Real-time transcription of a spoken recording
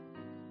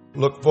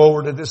Look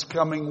forward to this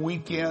coming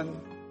weekend.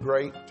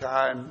 Great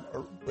time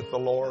with the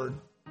Lord.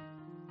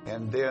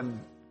 And then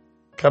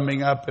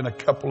coming up in a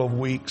couple of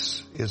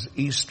weeks is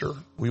Easter.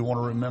 We want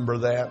to remember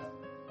that.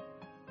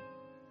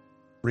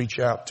 Reach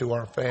out to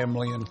our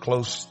family and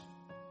close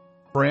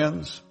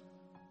friends.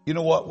 You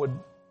know what would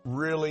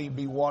really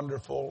be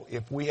wonderful?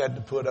 If we had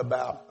to put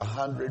about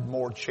 100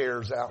 more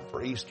chairs out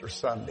for Easter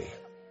Sunday.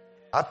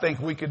 I think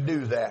we could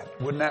do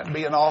that. Wouldn't that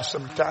be an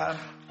awesome time?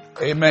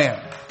 Amen.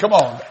 Come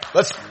on.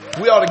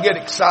 We ought to get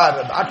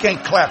excited. I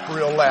can't clap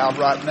real loud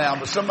right now,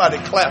 but somebody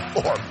clap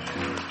for me.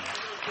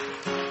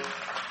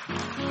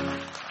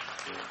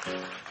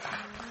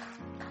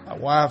 My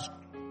wife's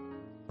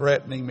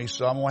threatening me,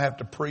 so I'm going to have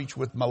to preach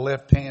with my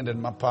left hand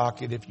in my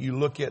pocket. If you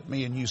look at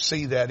me and you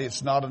see that,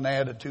 it's not an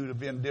attitude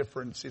of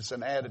indifference. It's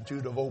an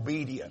attitude of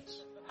obedience.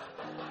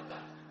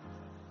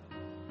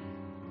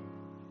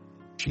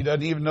 She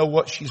doesn't even know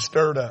what she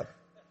stirred up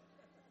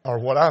or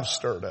what I've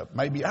stirred up.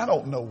 Maybe I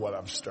don't know what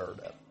I've stirred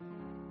up.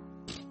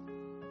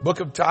 Book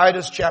of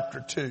Titus,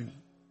 chapter 2.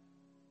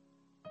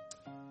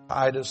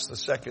 Titus, the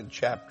second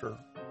chapter,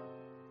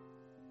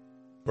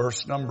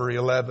 verse number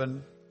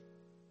 11.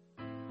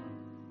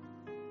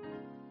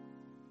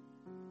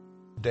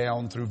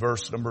 Down through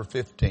verse number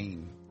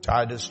 15.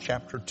 Titus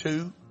chapter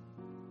 2,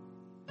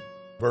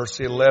 verse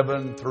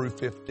 11 through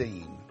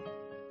 15.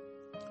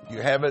 If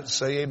you have it,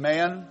 say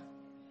amen.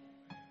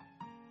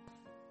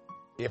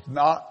 If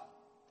not,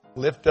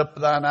 lift up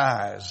thine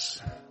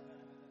eyes.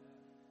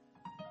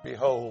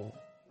 Behold.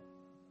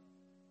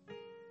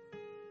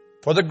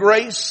 For the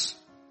grace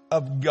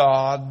of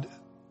God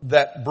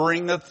that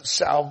bringeth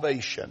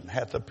salvation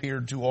hath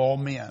appeared to all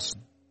men,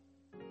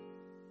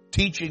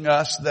 teaching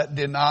us that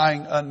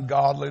denying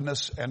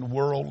ungodliness and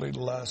worldly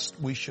lust,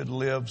 we should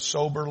live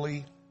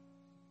soberly,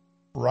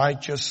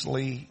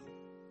 righteously,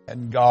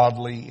 and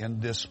godly in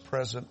this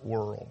present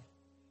world.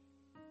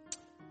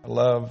 I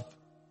love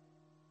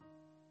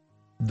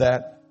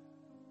that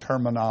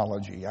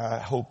terminology. I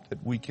hope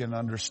that we can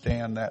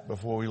understand that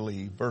before we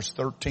leave. Verse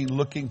 13,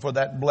 looking for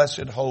that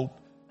blessed hope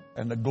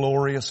and the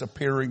glorious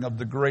appearing of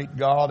the great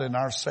God and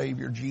our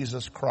Savior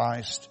Jesus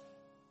Christ,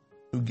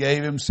 who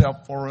gave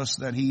himself for us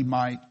that he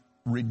might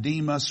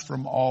redeem us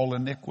from all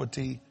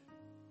iniquity,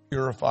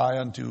 purify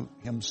unto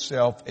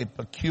himself a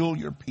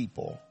peculiar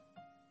people,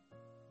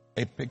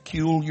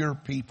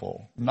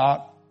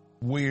 not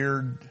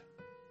weird,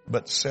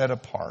 but set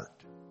apart.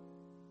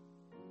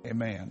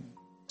 Amen.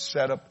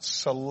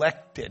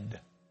 Selected.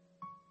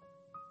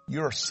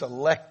 You're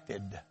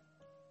selected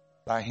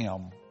by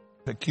him.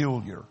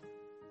 Peculiar.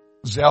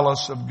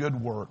 Zealous of good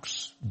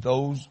works.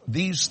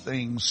 These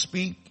things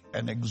speak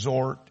and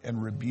exhort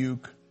and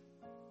rebuke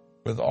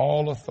with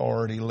all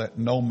authority. Let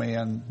no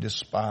man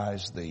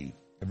despise thee.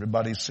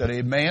 Everybody said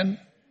amen.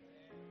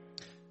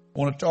 I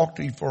want to talk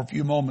to you for a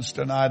few moments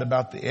tonight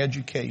about the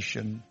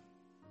education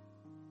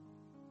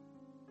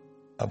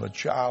of a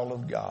child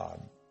of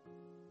God.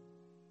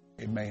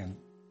 Amen.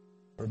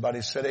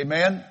 Everybody said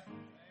amen.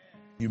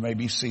 You may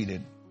be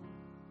seated.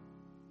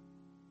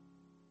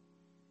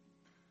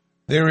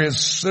 There is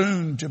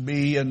soon to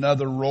be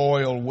another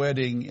royal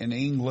wedding in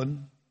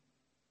England,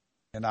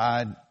 and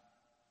I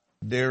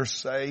dare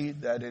say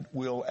that it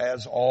will,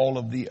 as all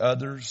of the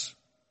others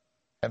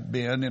have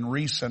been in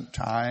recent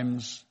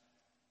times,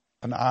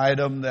 an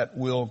item that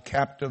will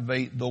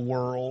captivate the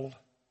world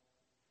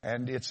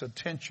and its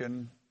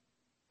attention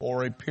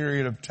for a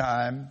period of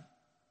time.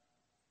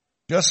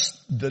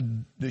 Just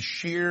the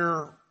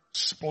sheer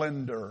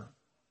splendor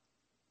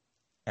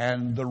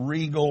and the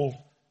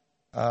regal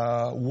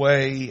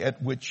way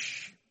at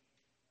which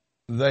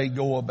they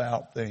go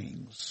about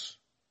things.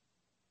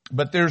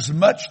 But there's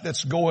much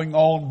that's going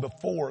on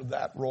before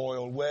that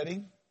royal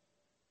wedding.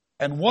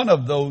 And one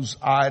of those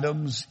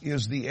items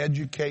is the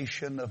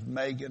education of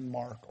Meghan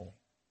Markle,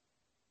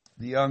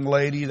 the young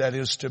lady that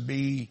is to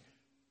be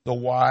the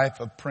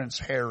wife of Prince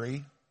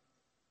Harry,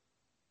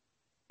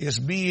 is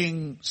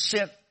being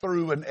sent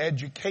through an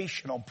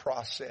educational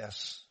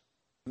process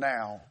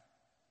now.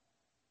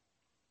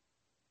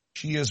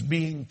 She is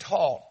being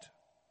taught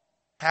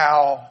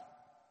how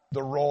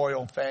the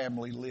royal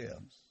family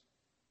lives.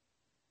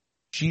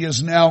 She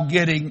is now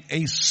getting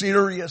a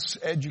serious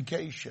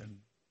education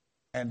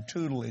and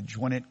tutelage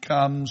when it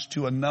comes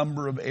to a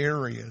number of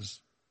areas.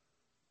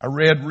 I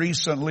read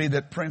recently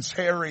that Prince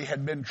Harry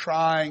had been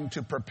trying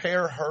to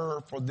prepare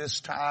her for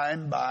this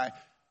time by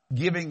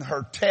giving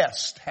her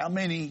test. How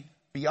many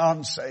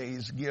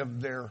fiancés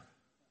give their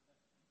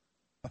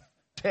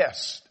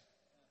test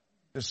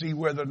to see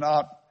whether or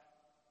not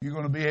you're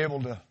going to be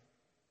able to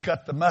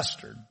cut the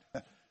mustard?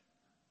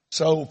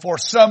 So for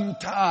some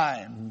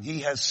time,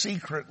 he has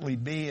secretly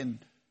been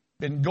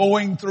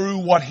going through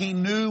what he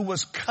knew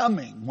was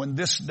coming when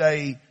this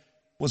day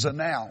was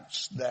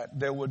announced, that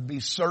there would be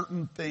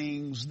certain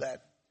things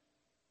that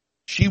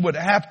she would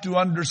have to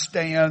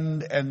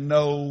understand and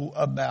know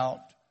about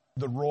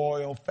the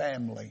royal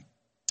family.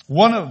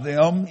 One of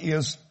them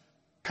is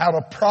how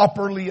to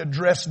properly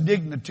address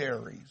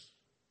dignitaries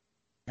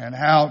and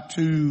how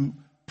to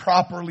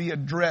properly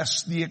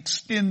address the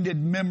extended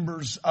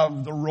members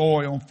of the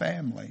royal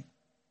family.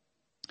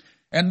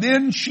 And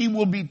then she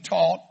will be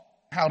taught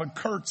how to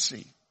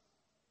curtsy.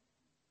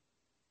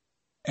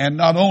 And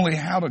not only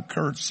how to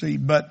curtsy,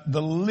 but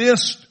the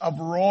list of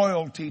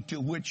royalty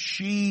to which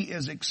she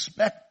is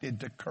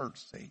expected to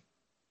curtsy.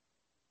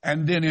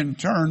 And then in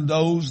turn,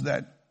 those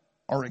that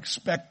are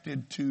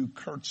expected to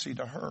curtsy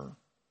to her.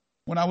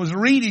 When I was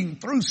reading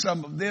through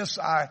some of this,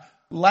 I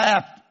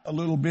laughed a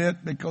little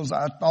bit because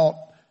I thought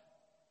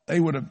they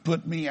would have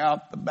put me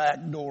out the back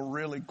door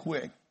really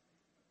quick.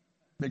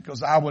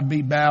 Because I would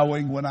be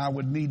bowing when I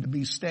would need to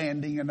be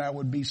standing, and I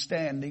would be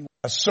standing.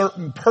 A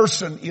certain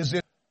person is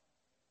in.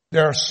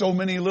 There are so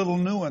many little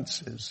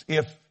nuances.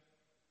 If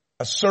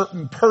a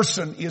certain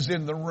person is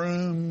in the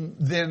room,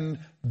 then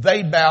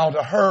they bow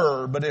to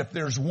her. But if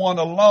there's one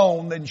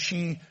alone, then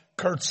she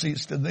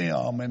curtsies to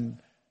them.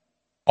 And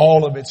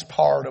all of it's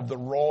part of the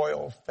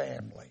royal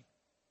family.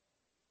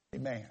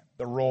 Amen.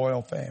 The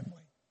royal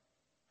family.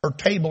 Her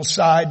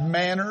tableside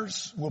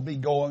manners will be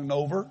going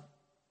over.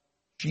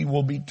 She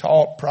will be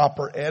taught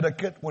proper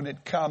etiquette when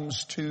it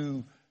comes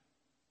to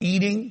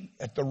eating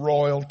at the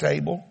royal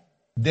table.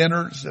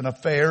 Dinners and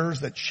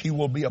affairs that she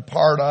will be a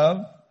part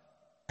of,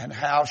 and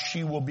how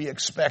she will be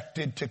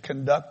expected to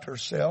conduct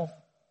herself.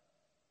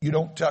 You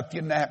don't tuck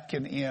your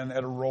napkin in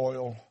at a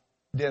royal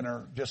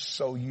dinner, just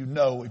so you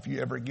know if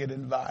you ever get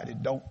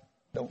invited. Don't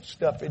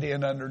stuff it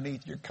in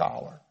underneath your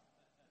collar.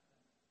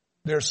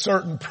 There are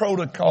certain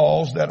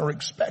protocols that are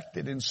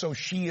expected, and so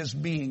she is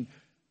being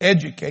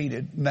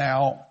educated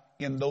now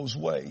in those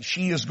ways.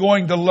 She is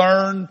going to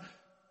learn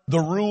the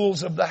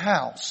rules of the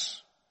house.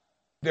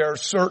 There are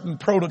certain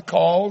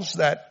protocols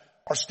that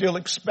are still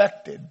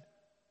expected.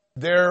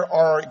 There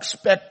are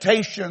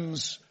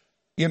expectations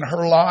in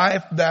her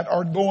life that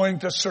are going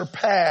to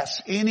surpass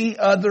any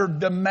other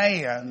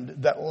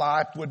demand that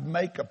life would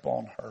make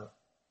upon her.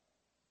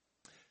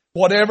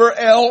 Whatever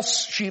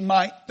else she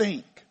might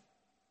think,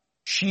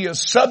 she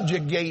is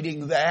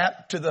subjugating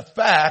that to the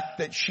fact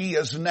that she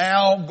is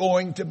now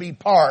going to be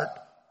part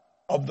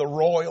of the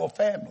royal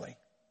family.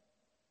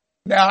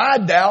 Now, I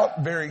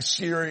doubt very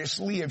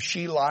seriously if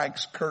she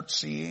likes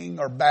curtsying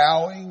or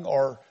bowing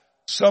or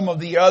some of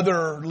the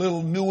other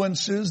little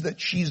nuances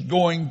that she's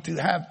going to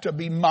have to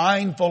be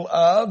mindful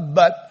of,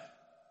 but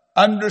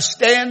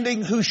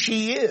understanding who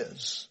she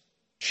is,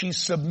 she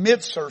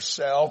submits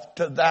herself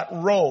to that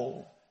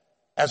role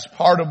as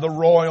part of the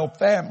royal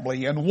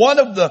family. And one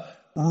of the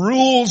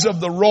rules of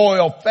the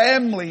royal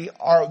family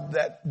are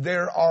that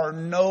there are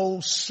no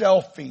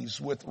selfies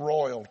with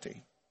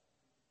royalty.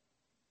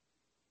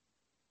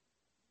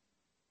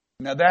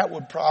 Now that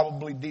would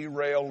probably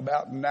derail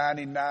about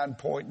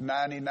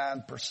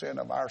 99.99%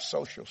 of our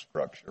social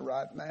structure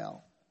right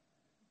now.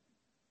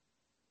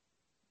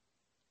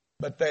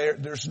 But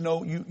there's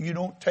no, you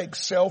don't take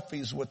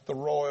selfies with the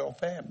royal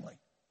family.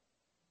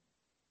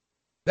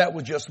 That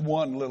was just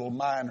one little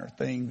minor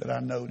thing that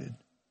I noted.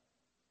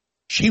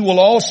 She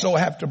will also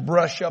have to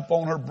brush up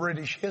on her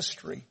British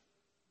history.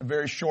 A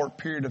very short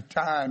period of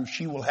time,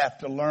 she will have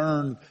to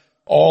learn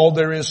all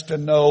there is to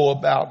know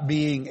about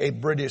being a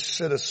British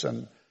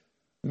citizen.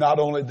 Not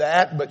only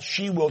that, but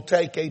she will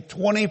take a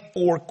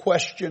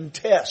 24-question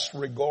test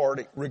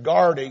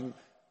regarding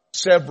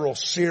several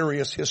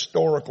serious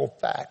historical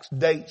facts,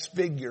 dates,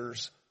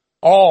 figures,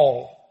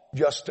 all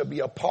just to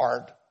be a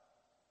part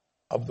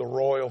of the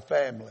royal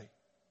family.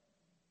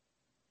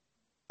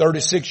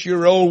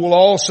 36-year-old will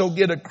also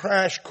get a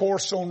crash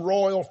course on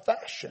royal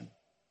fashion,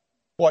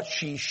 what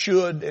she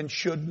should and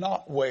should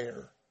not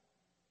wear.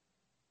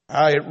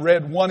 I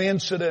read one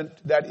incident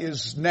that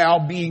is now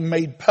being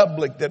made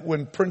public, that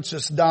when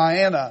Princess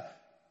Diana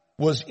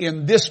was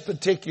in this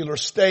particular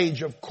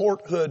stage of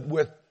courthood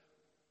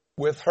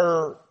with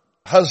her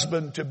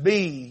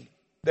husband-to-be,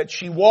 that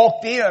she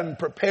walked in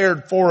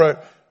prepared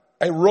for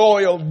a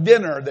royal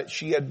dinner that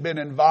she had been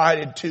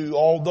invited to,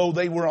 although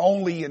they were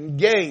only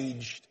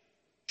engaged.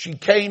 She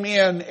came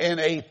in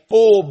a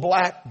full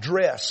black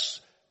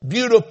dress,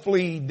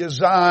 beautifully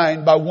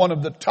designed by one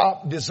of the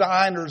top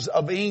designers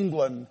of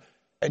England.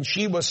 And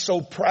she was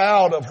so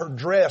proud of her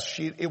dress.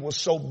 It was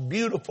so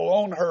beautiful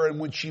on her.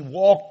 And when she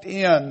walked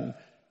in,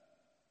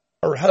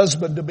 her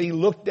husband-to-be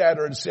looked at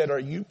her and said, "Are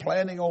you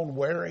planning on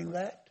wearing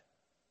that?"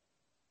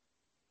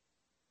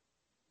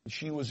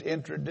 She was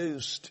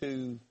introduced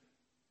to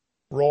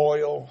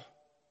royal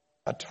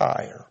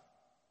attire.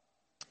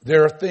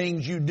 There are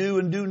things you do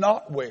and do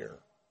not wear.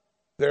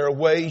 There are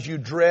ways you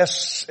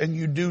dress and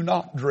you do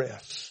not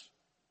dress,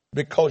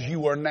 because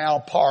you are now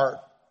part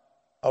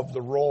of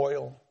the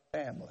royal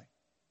family.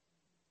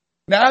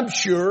 Now, I'm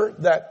sure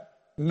that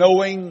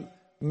knowing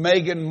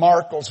Meghan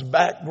Markle's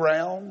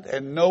background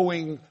and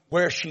knowing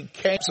where she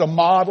came as a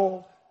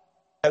model,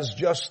 as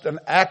just an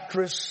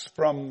actress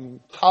from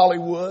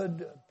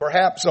Hollywood,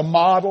 perhaps a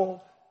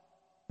model,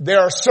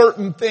 there are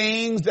certain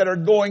things that are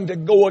going to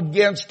go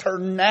against her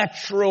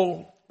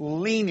natural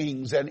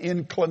leanings and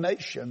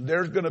inclination.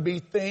 There's going to be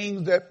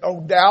things that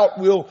no doubt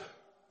will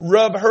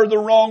rub her the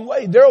wrong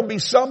way. There will be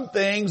some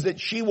things that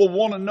she will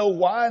want to know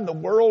why in the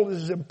world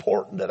is it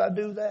important that I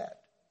do that.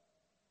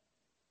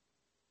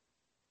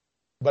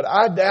 But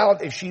I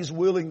doubt if she's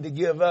willing to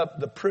give up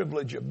the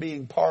privilege of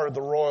being part of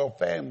the royal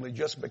family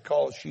just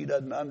because she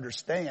doesn't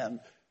understand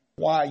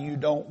why you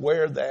don't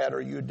wear that,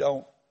 or you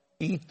don't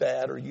eat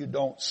that, or you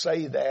don't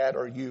say that,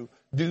 or you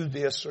do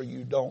this or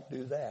you don't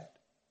do that.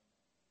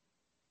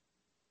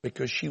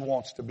 Because she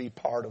wants to be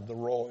part of the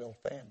royal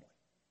family.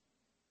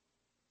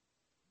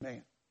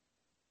 Man.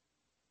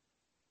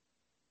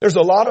 There's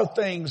a lot of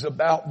things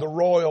about the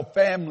royal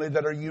family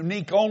that are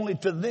unique only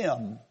to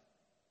them.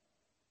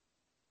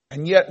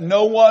 And yet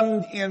no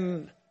one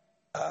in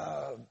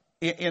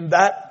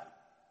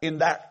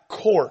that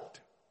court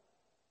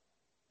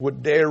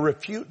would dare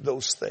refute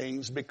those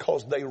things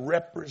because they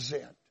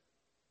represent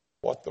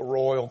what the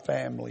royal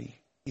family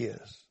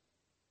is.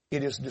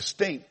 It is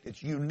distinct.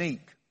 It's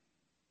unique.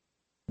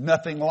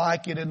 Nothing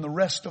like it in the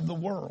rest of the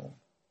world.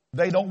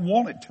 They don't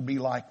want it to be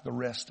like the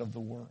rest of the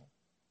world.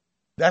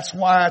 That's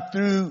why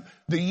through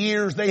the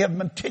years they have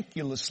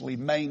meticulously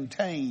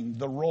maintained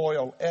the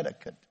royal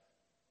etiquette,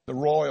 the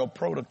royal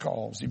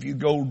protocols. If you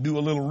go do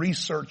a little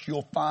research,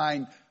 you'll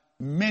find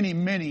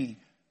many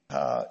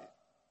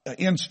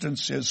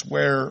instances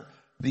where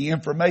the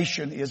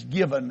information is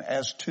given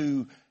as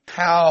to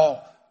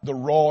how the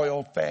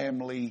royal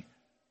family,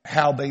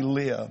 how they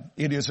live.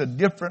 It is a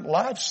different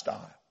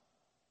lifestyle.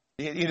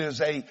 It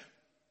is a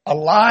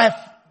life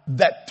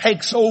that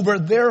takes over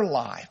their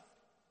life.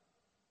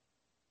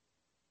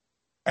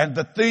 And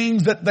the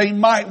things that they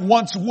might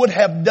once would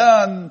have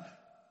done,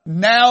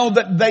 now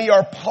that they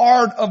are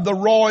part of the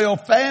royal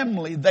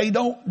family, they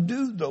don't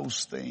do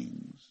those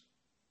things.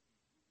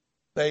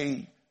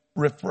 They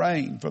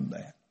refrain from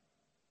that.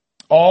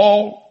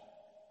 All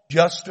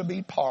just to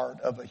be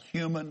part of a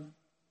human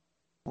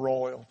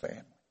royal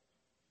family.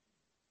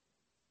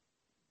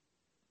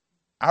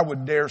 I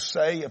would dare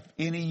say if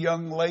any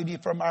young lady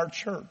from our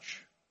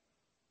church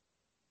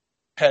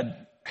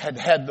had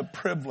the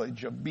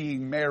privilege of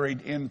being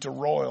married into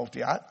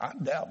royalty, I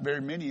doubt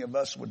very many of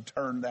us would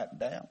turn that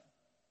down.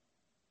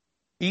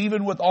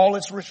 Even with all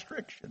its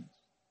restrictions.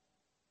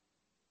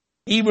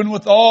 Even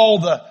with all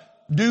the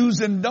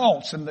do's and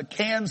don'ts and the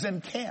cans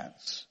and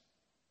can'ts.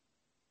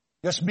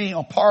 Just being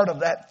a part of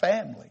that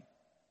family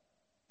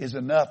is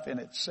enough in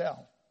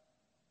itself.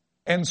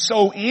 And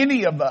so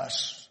any of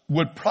us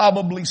would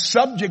probably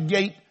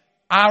subjugate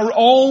our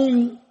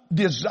own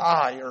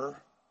desire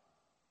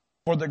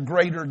for the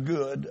greater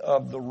good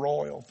of the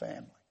royal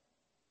family.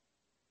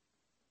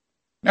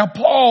 Now,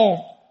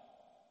 Paul's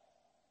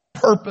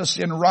purpose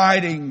in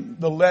writing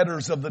the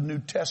letters of the New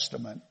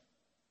Testament,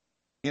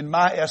 in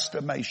my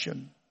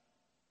estimation,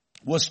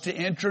 was to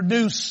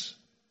introduce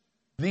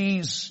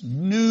these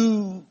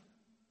new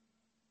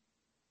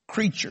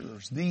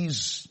creatures,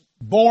 these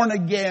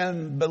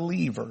born-again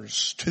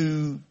believers,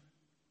 to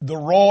the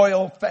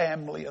royal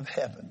family of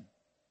heaven,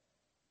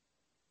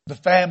 the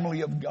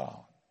family of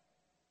God.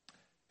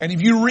 And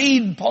if you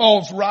read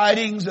Paul's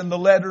writings and the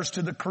letters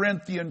to the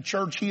Corinthian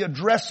church, he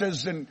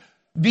addresses and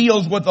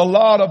deals with a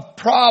lot of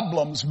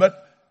problems,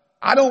 but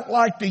I don't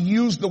like to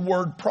use the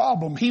word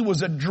problem. He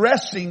was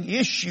addressing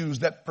issues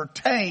that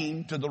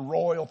pertain to the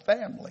royal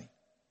family.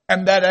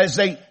 And that as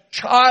a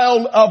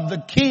child of the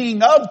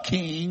King of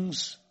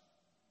Kings,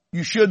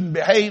 you shouldn't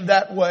behave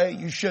that way.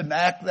 You shouldn't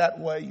act that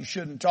way. You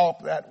shouldn't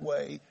talk that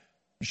way.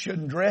 You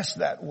shouldn't dress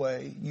that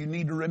way. You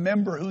need to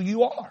remember who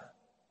you are.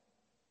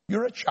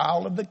 You're a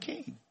child of the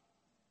King.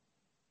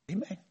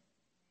 Amen.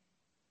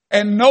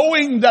 And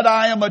knowing that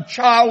I am a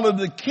child of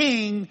the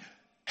King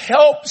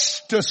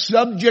helps to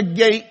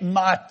subjugate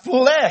my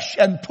flesh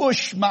and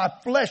push my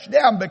flesh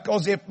down,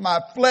 because if my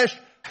flesh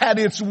had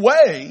its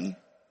way,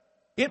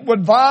 it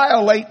would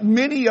violate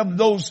many of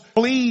those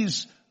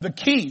please the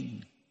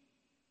King.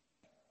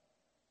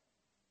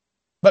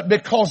 But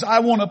because I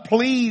want to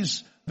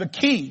please the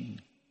King,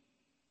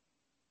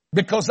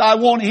 because I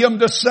want Him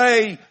to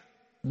say,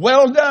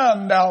 well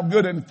done, thou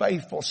good and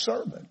faithful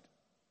servant,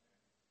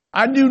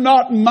 I do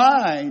not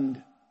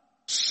mind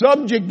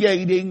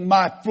subjugating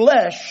my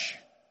flesh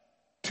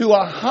to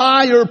a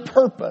higher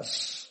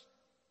purpose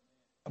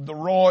of the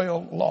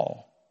royal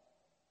law.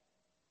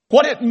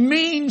 What it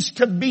means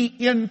to be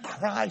in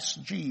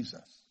Christ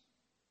Jesus.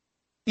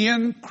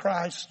 In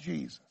Christ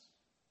Jesus.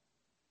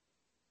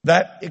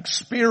 That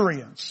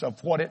experience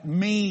of what it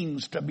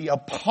means to be a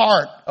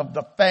part of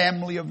the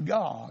family of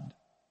God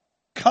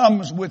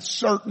comes with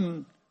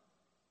certain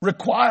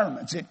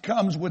requirements. It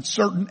comes with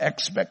certain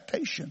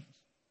expectations.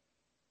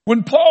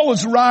 When Paul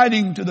was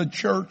writing to the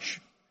church,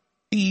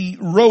 he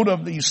wrote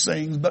of these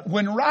things, but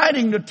when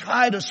writing to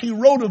Titus, he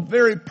wrote of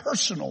very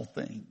personal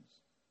things.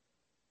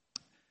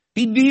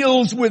 He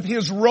deals with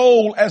his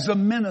role as a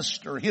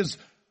minister, his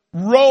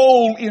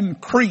role in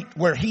Crete,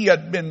 where he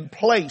had been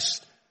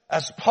placed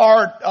as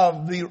part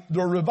of the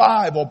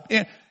revival.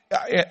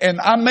 And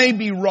I may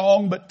be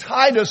wrong, but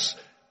Titus,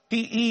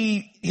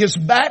 his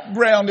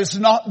background is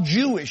not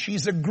Jewish.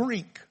 He's a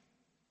Greek.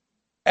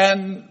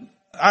 And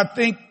I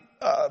think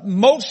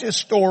most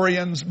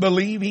historians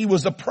believe he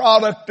was a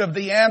product of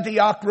the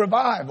Antioch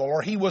revival,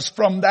 or he was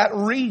from that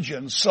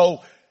region.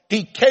 So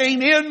he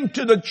came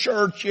into the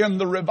church in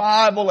the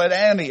revival at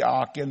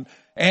Antioch, and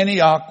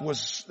Antioch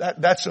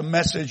that's a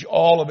message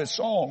all of its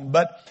own.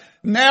 But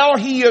now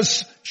he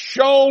has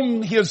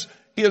shown his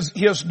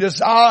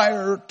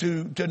desire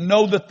to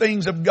know the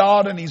things of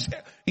God, and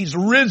he's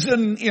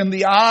risen in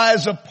the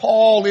eyes of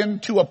Paul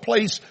into a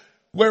place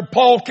where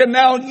Paul can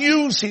now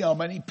use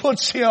him, and he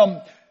puts him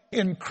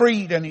in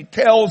Crete, and he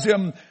tells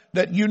him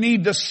that you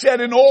need to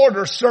set in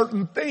order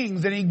certain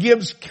things, and he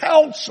gives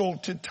counsel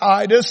to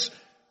Titus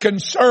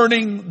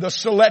concerning the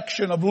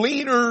selection of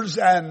leaders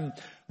and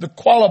the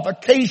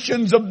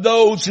qualifications of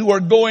those who are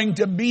going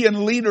to be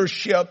in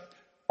leadership,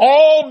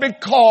 all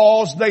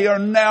because they are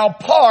now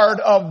part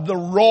of the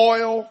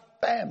royal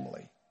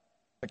family,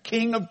 the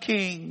King of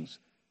Kings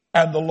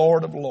and the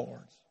Lord of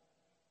Lords.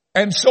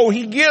 And so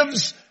he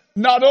gives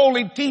not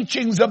only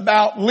teachings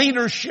about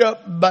leadership,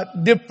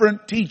 but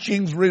different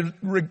teachings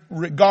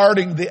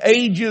regarding the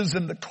ages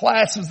and the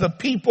classes of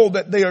people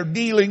that they are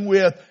dealing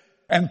with,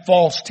 and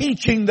false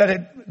teaching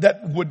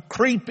that would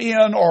creep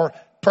in or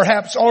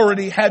perhaps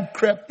already had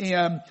crept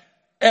in.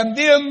 And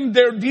then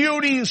their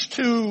duties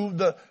to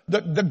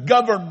the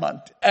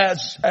government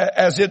as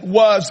it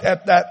was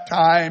at that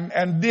time.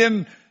 And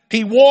then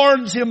he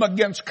warns him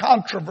against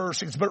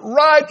controversies. But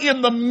right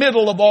in the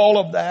middle of all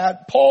of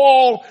that,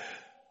 Paul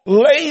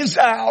lays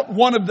out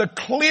one of the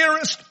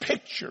clearest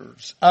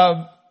pictures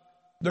of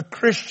the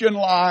Christian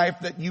life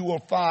that you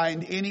will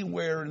find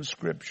anywhere in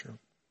Scripture.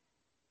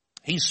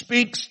 He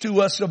speaks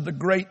to us of the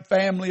great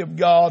family of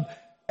God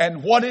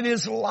and what it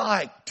is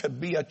like to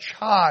be a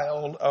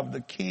child of the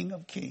King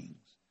of Kings,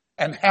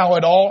 and how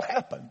it all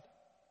happened,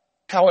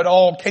 how it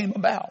all came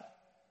about.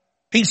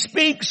 He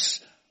speaks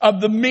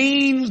of the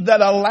means that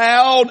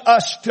allowed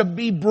us to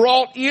be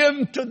brought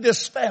into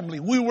this family.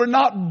 We were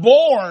not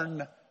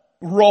born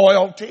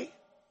royalty.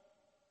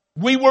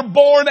 We were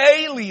born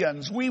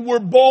aliens. We were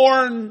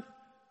born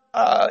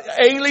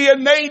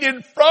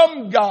alienated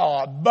from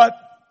God, but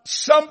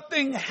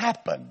something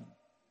happened.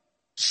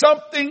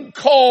 Something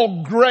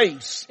called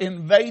grace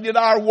invaded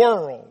our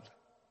world,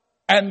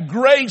 and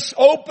grace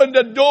opened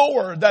a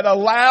door that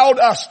allowed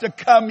us to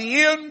come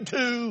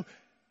into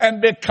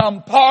and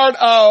become part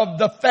of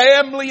the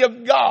family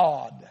of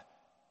God.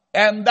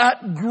 And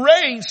that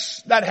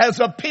grace that has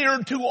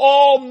appeared to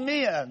all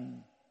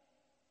men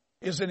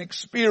is an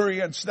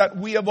experience that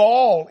we have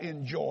all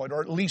enjoyed,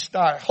 or at least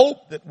I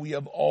hope that we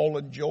have all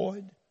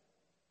enjoyed.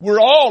 We're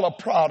all a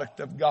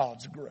product of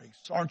God's grace.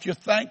 Aren't you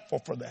thankful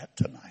for that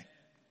tonight?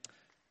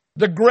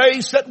 The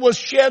grace that was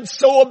shed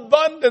so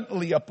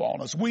abundantly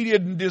upon us. We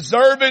didn't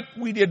deserve it.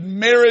 We didn't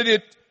merit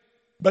it.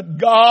 But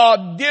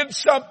God did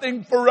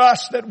something for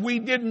us that we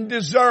didn't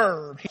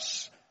deserve,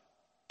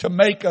 to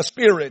make us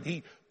spirit.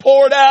 He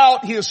poured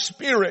out His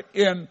Spirit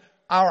in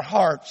our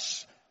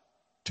hearts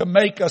to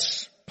make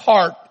us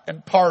part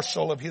and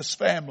parcel of His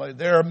family.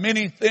 There are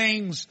many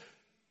things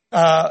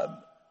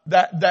that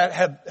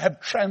have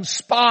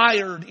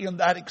transpired in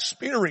that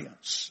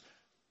experience.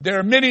 There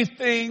are many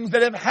things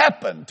that have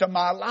happened to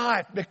my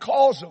life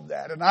because of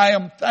that, and I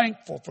am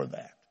thankful for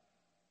that.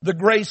 The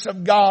grace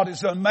of God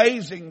is an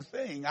amazing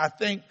thing. I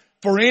think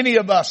for any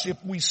of us, if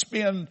we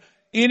spend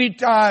any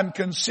time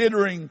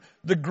considering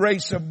the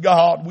grace of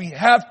God, we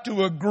have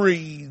to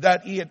agree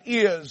that it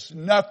is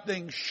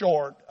nothing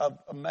short of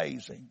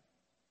amazing.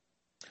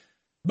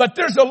 But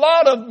there's a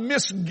lot of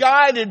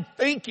misguided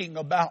thinking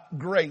about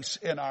grace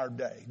in our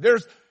day.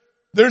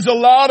 There's a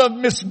lot of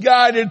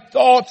misguided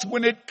thoughts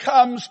when it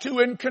comes to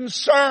and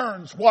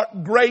concerns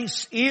what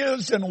grace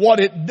is and what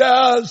it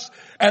does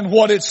and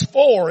what it's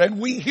for. And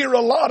we hear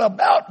a lot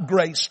about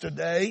grace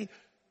today,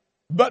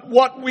 but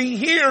what we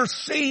hear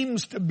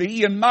seems to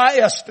be, in my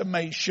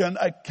estimation,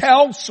 a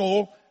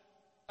counsel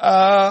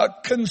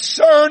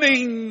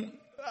concerning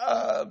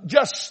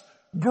just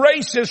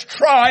grace's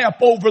triumph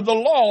over the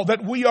law,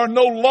 that we are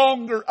no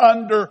longer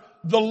under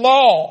the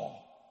law.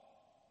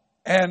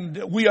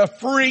 And we are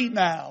free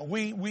now.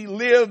 We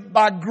live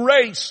by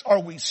grace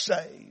are we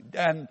saved.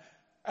 And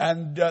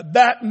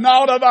that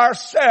not of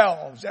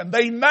ourselves. And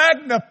they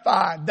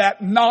magnified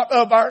that not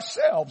of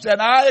ourselves.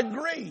 And I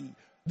agree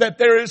that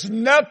there is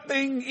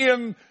nothing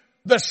in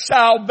the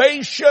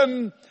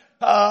salvation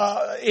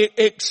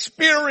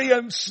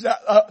experience,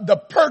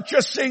 the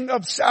purchasing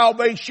of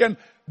salvation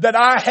that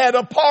I had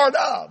a part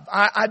of.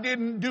 I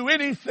didn't do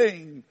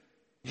anything.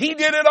 He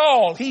did it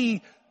all.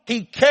 He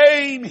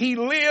came, He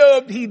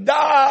lived, He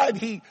died,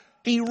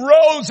 He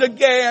rose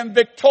again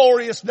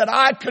victorious that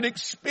I could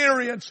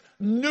experience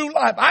new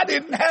life. I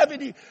didn't have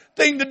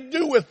anything to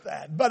do with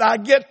that, but I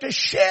get to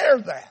share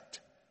that.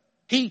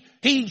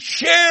 He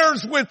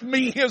shares with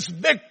me His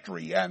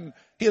victory and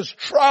His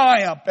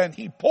triumph, and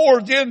He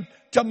pours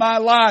into my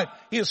life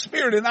His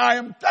Spirit, and I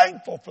am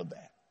thankful for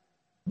that.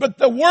 But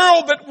the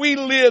world that we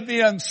live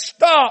in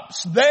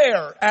stops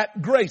there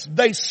at grace.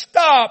 They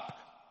stop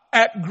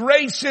at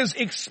grace's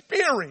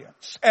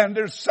experience. And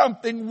there's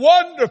something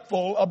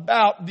wonderful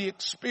about the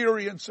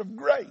experience of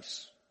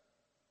grace.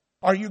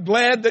 Are you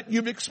glad that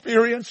you've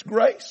experienced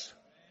grace?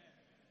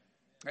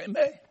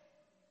 Amen.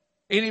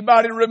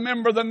 Anybody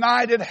remember the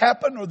night it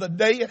happened or the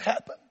day it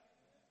happened?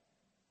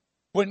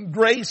 When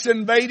grace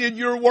invaded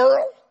your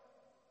world,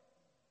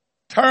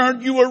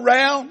 turned you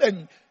around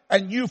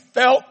and you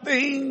felt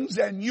things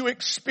and you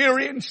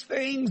experienced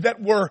things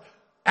that were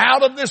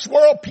out of this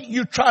world.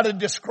 You try to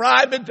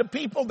describe it to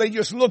people, they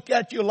just look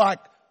at you like,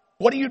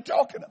 what are you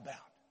talking about?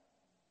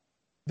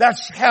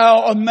 That's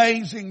how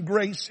amazing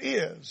grace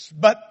is.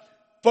 But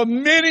for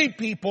many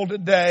people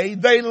today,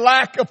 they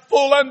lack a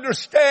full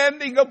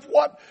understanding of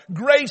what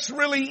grace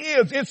really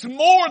is. It's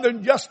more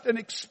than just an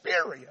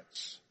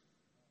experience.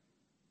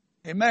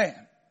 Amen.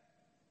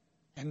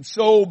 And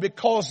so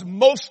because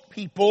most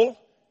people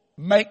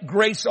make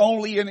grace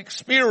only an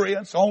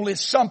experience, only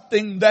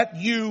something that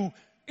you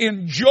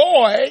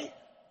enjoy,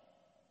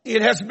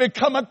 it has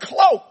become a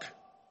cloak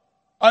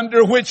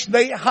under which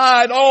they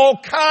hide all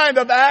kind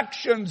of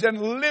actions and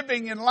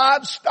living and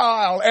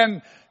lifestyle,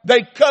 and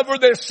they cover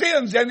their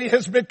sins, and it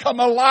has become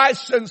a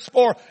license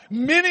for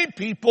many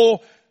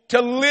people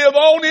to live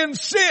on in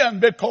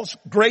sin because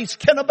grace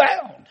can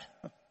abound.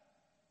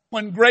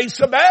 When grace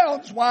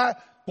abounds,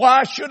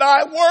 why should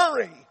I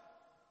worry?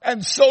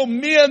 And so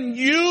men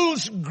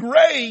use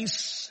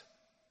grace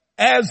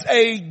as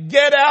a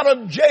get out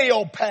of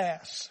jail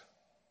pass.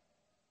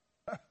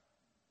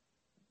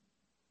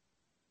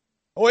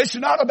 Oh, it's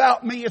not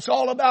about me, it's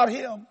all about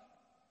him.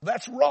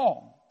 That's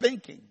wrong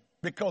thinking,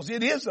 because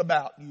it is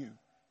about you.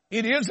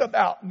 It is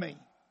about me.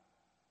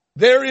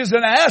 There is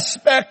an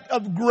aspect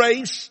of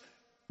grace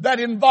that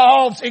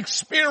involves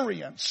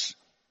experience.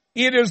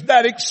 It is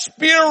that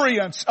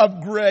experience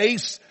of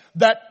grace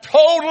that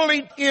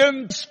totally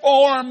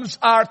transforms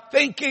our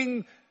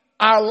thinking,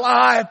 our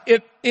life.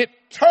 It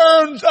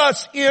turns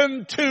us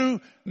into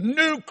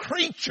new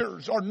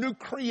creatures or new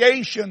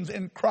creations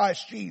in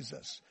Christ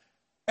Jesus.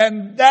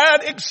 And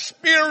that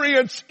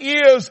experience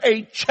is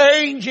a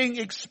changing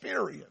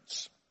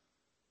experience.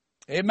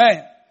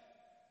 Amen.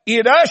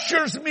 It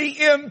ushers me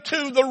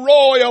into the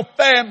royal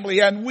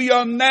family, and we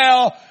are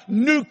now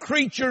new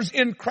creatures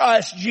in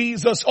Christ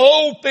Jesus.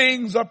 Old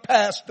things are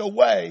passed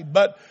away.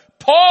 But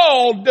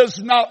Paul does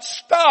not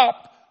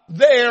stop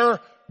there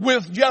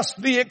with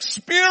just the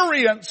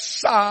experience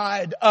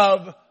side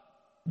of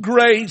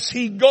grace.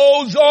 He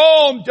goes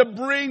on to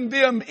bring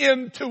them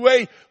into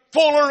a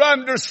fuller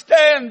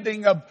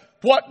understanding of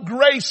what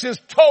grace's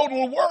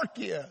total work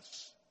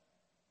is.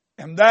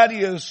 And that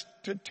is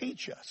to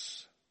teach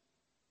us.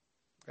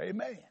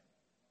 Amen.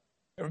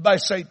 Everybody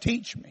say,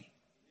 teach me.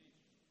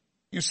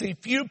 You see,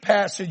 few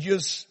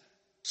passages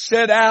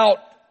set out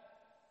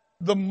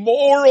the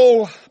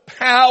moral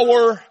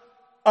power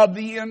of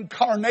the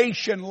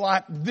incarnation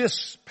like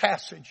this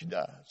passage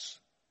does.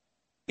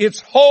 Its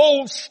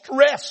whole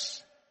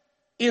stress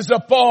is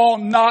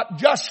upon not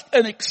just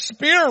an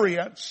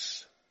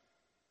experience,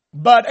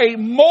 but a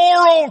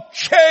moral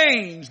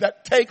change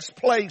that takes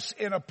place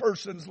in a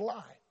person's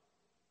life.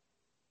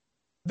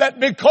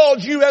 That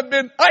because you have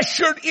been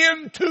ushered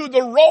into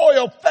the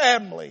royal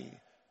family,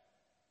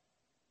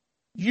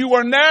 you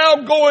are now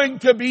going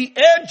to be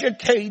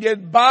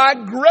educated by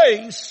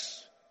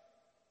grace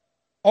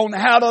on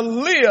how to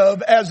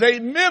live as a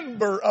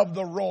member of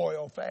the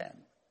royal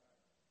family.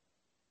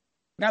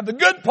 Now, the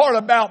good part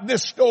about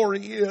this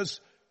story is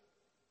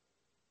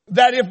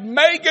that if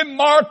Meghan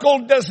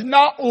Markle does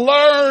not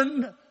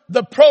learn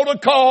the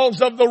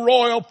protocols of the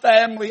royal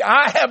family,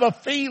 I have a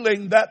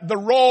feeling that the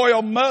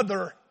royal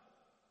mother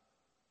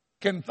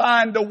can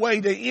find a way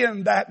to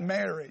end that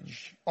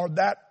marriage or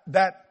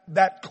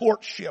that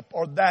courtship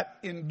or that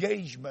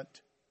engagement.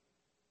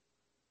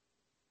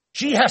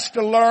 She has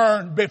to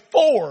learn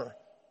before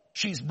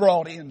she's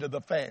brought into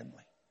the family.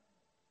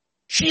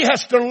 She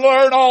has to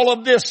learn all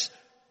of this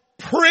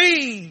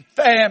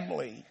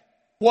pre-family,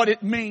 what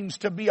it means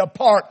to be a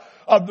part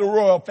of the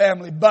royal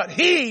family. But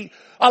he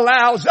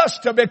allows us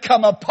to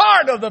become a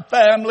part of the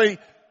family.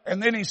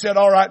 And then he said,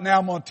 all right, now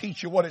I'm going to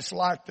teach you what it's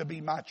like to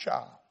be my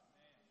child.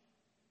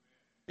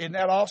 Isn't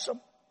that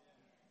awesome?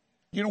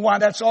 You know why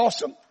that's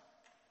awesome?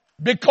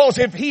 Because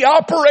if he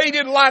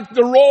operated like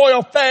the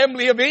royal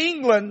family of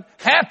England,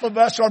 half of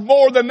us or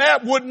more than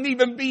that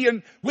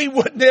we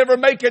would never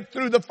make it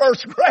through the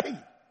first grade.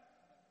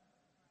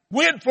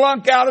 We'd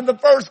flunk out of the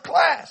first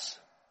class.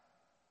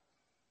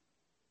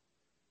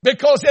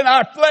 Because in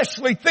our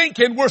fleshly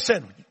thinking, we're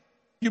saying,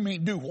 you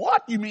mean do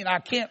what? You mean I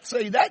can't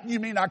say that? You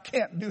mean I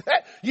can't do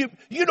that?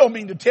 You don't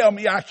mean to tell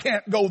me I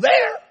can't go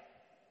there?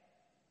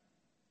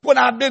 When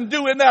I've been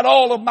doing that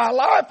all of my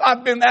life,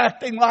 I've been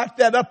acting like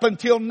that up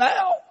until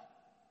now.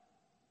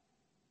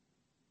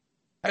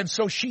 And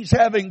so she's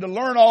having to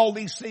learn all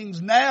these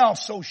things now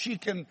so she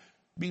can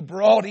be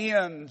brought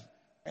in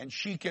and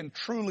she can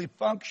truly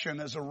function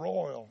as a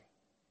royal.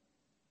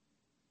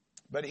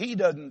 But he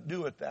doesn't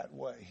do it that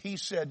way. He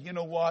said, you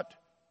know what?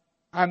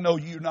 I know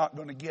you're not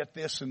going to get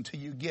this until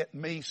you get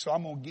me, so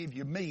I'm going to give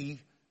you me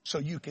so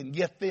you can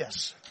get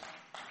this.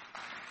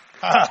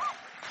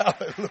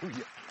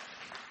 Hallelujah.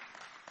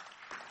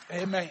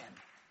 Amen.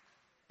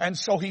 And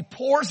so He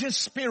pours His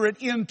Spirit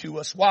into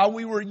us while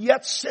we were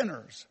yet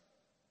sinners.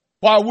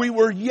 While we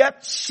were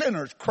yet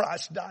sinners,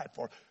 Christ died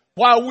for us.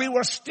 While we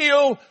were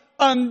still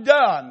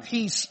undone,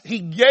 He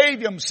gave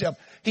Himself.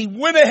 He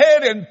went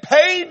ahead and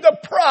paid the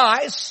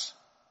price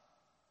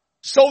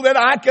so that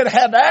I could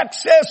have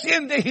access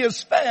into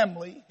His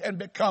family and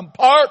become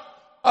part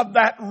of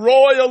that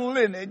royal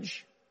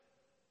lineage.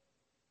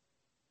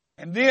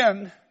 And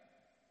then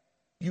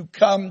you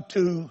come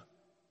to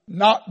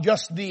not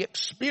just the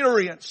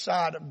experience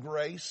side of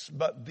grace,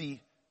 but the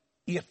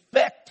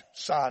effect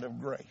side of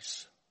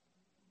grace.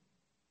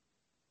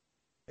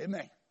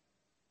 Amen.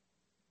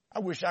 I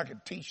wish I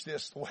could teach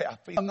this the way I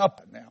feel. Hung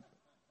up now.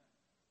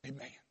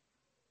 Amen.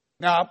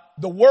 Now,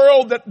 the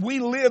world that we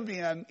live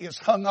in is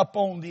hung up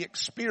on the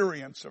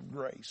experience of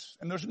grace.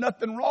 And there's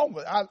nothing wrong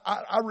with it.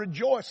 I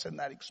rejoice in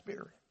that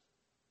experience.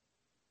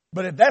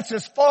 But if that's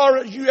as far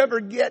as you ever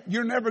get,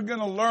 you're never going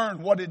to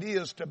learn what it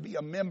is to be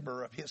a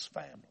member of His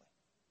family.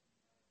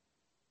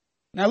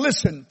 Now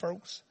listen,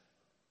 folks.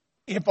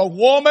 If a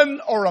woman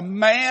or a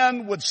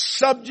man would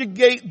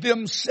subjugate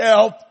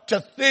themselves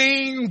to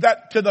things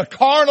that to the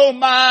carnal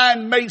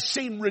mind may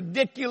seem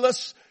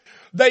ridiculous,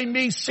 they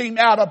may seem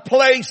out of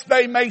place,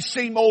 they may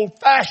seem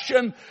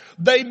old-fashioned,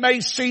 they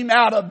may seem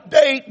out of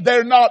date,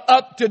 they're not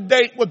up to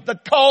date with the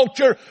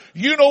culture.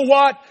 You know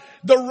what?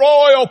 The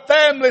royal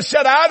family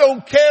said, I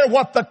don't care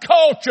what the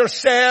culture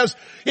says.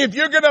 If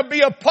you're going to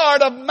be a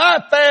part of my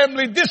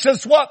family, this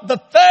is what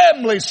the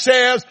family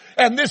says,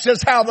 and this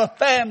is how the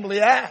family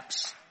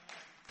acts.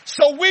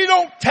 So we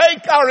don't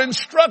take our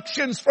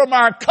instructions from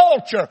our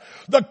culture.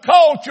 The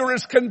culture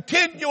is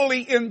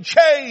continually in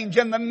change.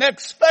 In the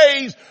next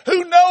phase,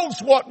 who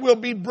knows what will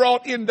be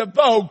brought into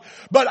vogue.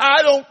 But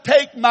I don't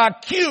take my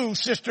cue,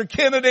 Sister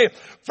Kennedy,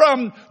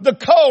 from the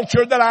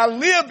culture that I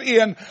live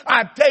in.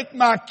 I take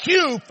my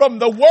cue from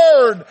the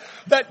Word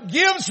that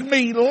gives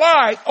me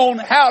light on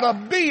how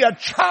to be a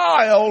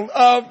child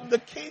of the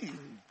King.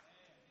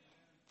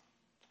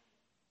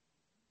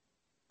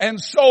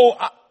 And so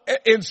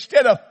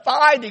instead of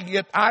fighting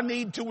it, I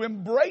need to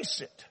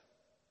embrace it.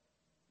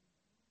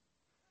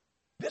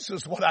 This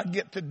is what I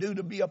get to do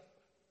to be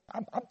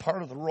I'm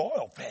part of the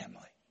royal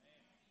family.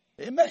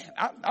 Amen.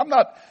 I'm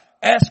not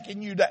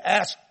asking you to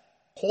ask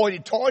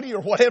hoity-toity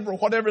or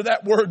whatever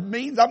that word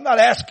means. I'm not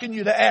asking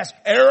you to ask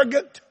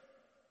arrogant.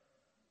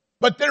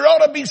 But there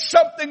ought to be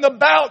something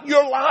about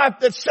your life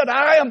that said,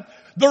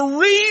 the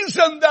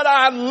reason that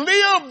I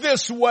live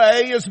this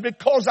way is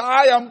because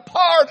I am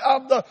part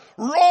of the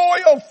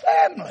royal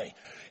family.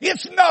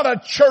 It's not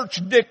a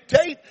church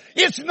dictate.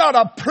 It's not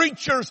a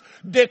preacher's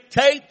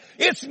dictate.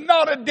 It's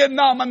not a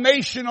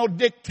denominational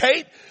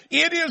dictate.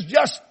 It is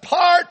just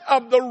part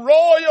of the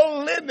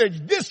royal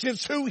lineage. This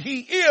is who He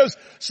is,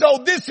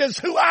 so this is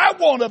who I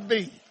want to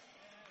be.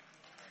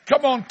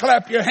 Come on,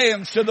 clap your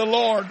hands to the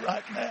Lord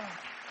right now.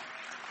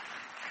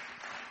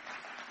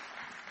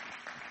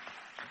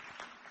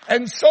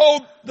 And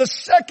so the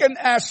second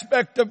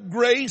aspect of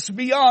grace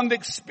beyond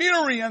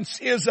experience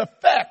is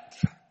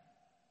effect.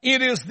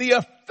 It is the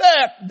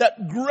effect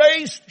that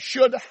grace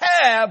should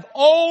have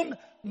on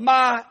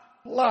my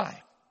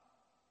life.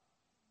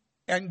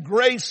 And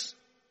grace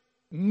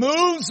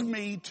moves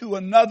me to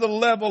another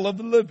level of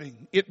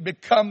living. It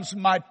becomes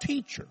my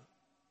teacher.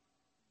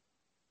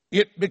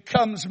 It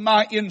becomes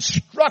my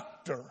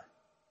instructor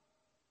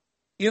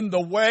in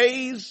the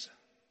ways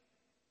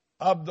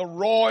of the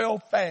royal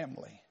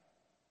family.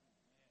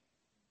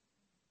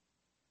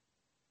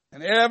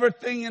 And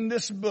everything in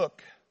this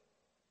book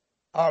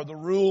are the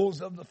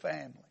rules of the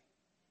family.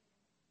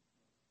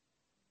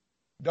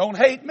 Don't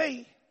hate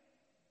me.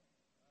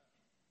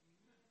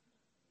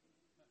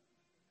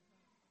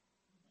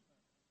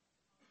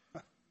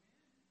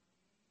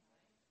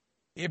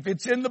 If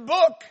it's in the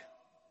book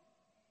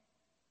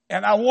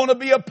and I want to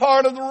be a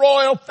part of the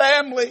royal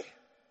family,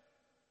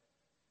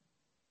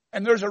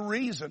 and there's a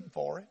reason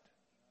for it.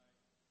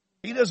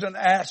 He doesn't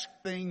ask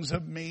things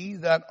of me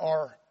that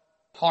are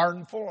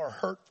harmful or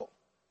hurtful.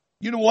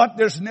 You know what?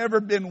 There's never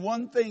been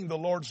one thing the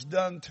Lord's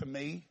done to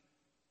me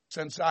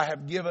since I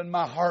have given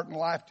my heart and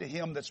life to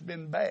Him that's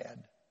been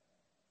bad.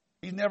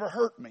 He's never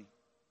hurt me.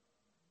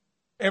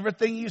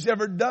 Everything He's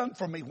ever done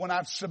for me when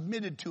I've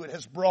submitted to it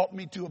has brought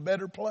me to a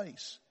better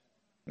place.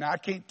 Now, I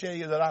can't tell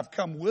you that I've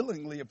come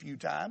willingly a few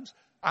times.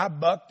 I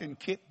bucked and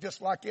kicked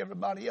just like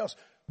everybody else.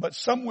 But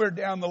somewhere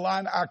down the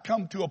line, I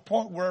come to a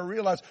point where I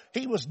realize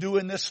He was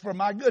doing this for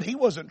my good. He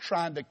wasn't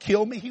trying to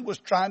kill me. He was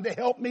trying to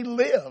help me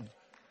live.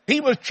 He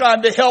was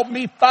trying to help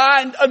me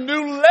find a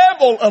new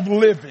level of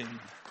living.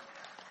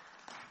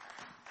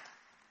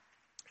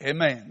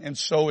 Amen. And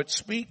so it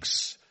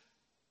speaks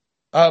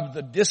of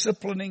the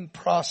disciplining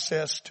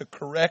process to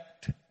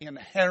correct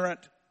inherent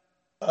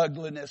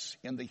ugliness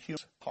in the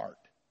human heart.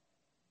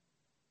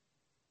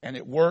 And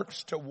it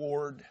works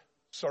toward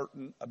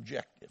certain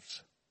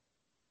objectives.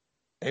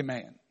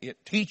 Amen.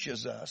 It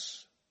teaches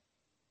us.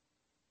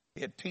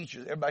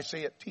 Everybody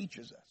say it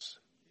teaches us.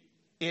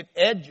 It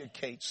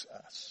educates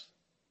us.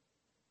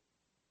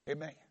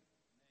 Amen.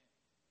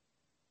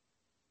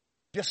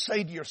 Just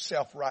say to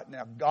yourself right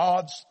now,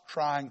 God's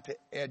trying to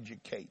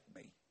educate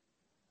me.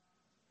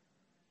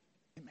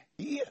 Amen.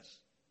 He is.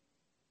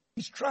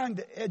 He's trying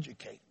to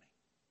educate me.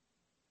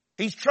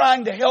 He's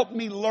trying to help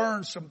me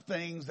learn some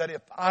things that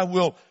if I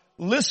will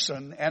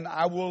listen and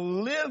I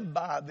will live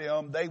by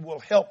them, they will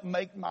help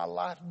make my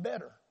life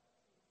better.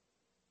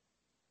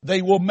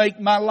 They will make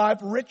my life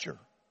richer.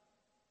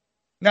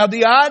 Now,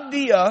 the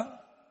idea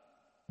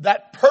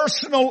that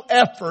personal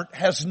effort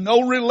has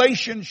no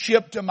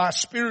relationship to my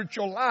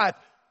spiritual life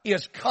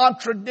is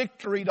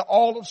contradictory to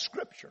all of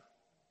Scripture.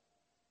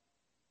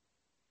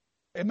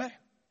 Amen.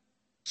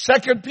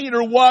 2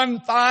 Peter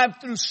 1, 5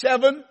 through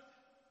 7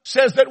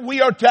 says that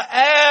we are to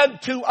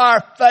add to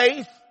our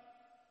faith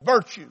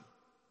virtue.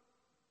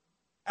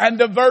 And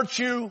the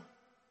virtue,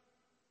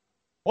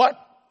 what?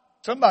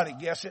 Somebody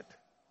guess it.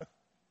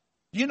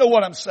 You know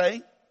what I'm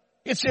saying.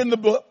 It's in the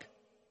book.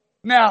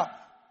 Now,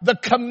 the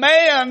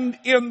command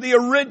in the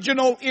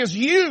original is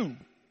you.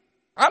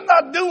 I'm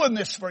not doing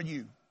this for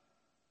you.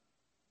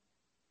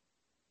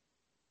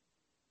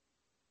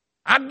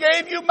 I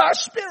gave you my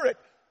Spirit,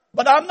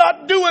 but I'm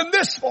not doing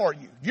this for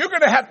you. You're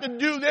going to have to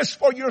do this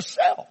for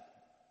yourself.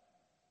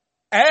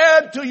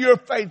 Add to your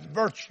faith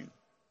virtue,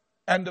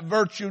 and the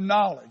virtue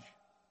knowledge.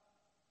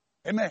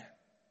 Amen.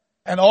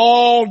 And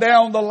all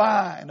down the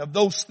line of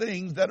those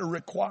things that are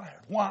required.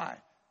 Why?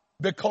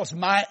 Because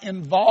my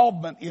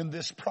involvement in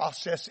this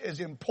process is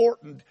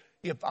important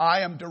if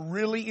I am to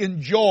really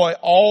enjoy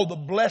all the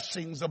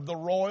blessings of the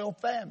royal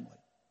family.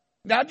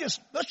 Now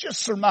let's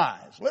just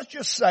surmise. Let's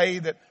just say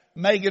that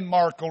Meghan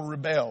Markle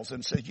rebels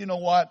and says, you know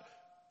what?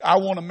 I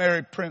want to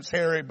marry Prince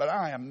Harry, but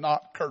I am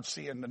not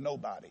curtsying to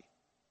nobody.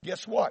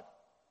 Guess what?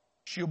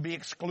 She'll be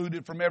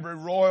excluded from every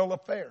royal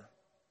affair.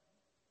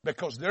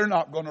 Because they're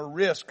not going to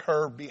risk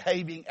her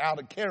behaving out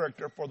of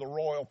character for the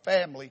royal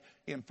family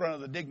in front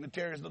of the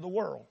dignitaries of the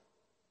world.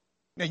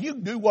 Now, you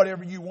can do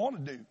whatever you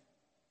want to do.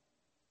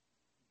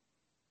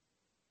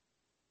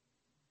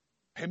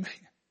 Amen.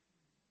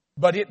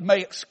 But it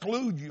may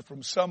exclude you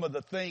from some of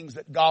the things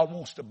that God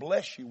wants to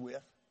bless you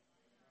with.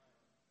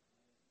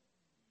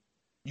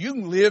 You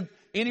can live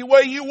any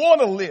way you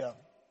want to live.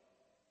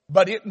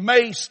 But it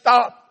may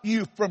stop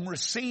you from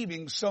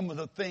receiving some of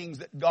the things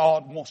that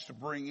God wants to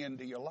bring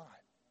into your life.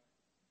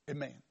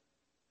 Amen.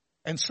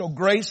 And so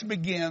grace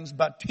begins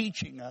by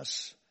teaching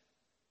us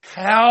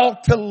how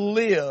to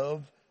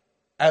live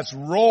as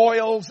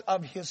royals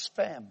of His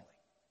family.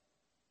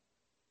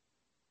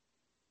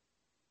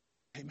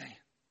 Amen.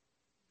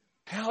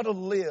 How to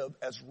live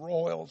as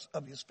royals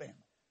of His family.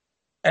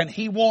 And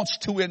He wants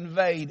to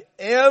invade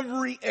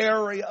every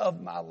area of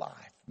my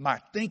life.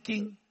 My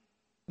thinking,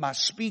 my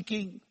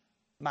speaking,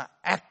 my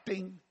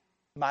acting,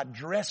 my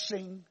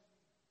dressing,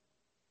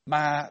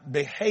 my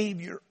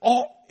behavior,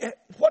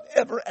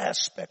 whatever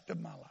aspect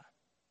of my life.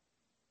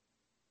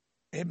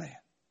 Amen.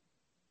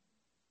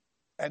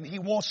 And He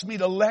wants me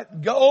to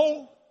let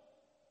go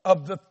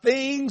of the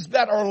things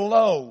that are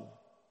low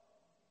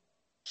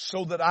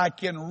so that I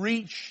can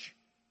reach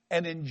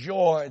and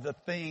enjoy the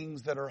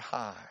things that are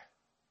high.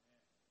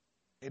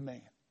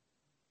 Amen.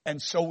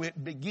 And so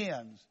it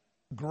begins.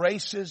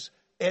 Grace's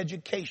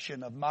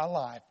education of my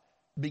life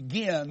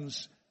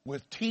begins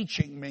with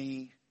teaching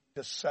me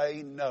to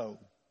say no.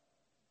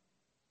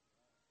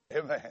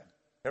 Amen.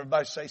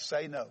 Everybody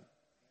say no.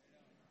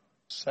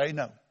 Say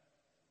no.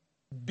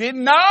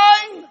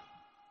 Denying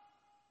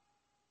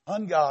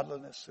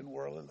ungodliness and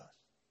worldly lust.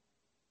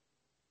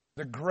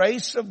 The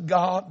grace of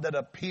God that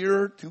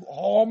appeared to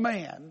all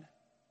man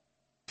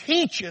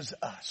teaches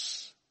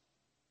us.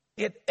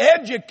 It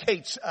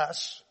educates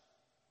us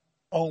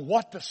on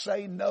what to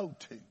say no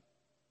to.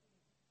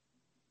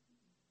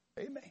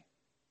 Amen.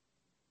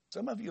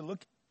 Some of you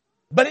look,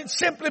 but it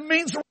simply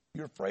means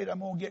you're afraid I'm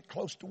going to get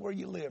close to where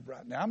you live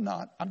right now. I'm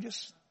not.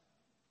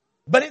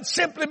 But it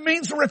simply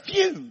means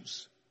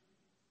refuse,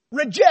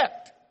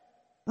 reject,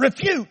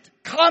 refute,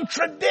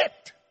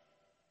 contradict.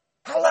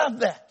 I love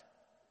that.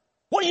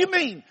 What do you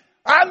mean?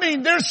 I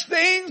mean, there's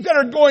things that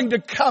are going to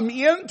come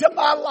into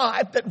my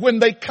life that when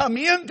they come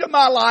into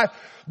my life,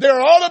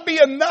 there ought to be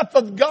enough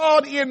of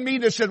God in me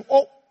that said,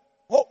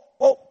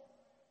 whoa,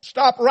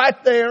 stop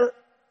right there.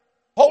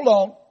 Hold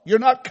on. You're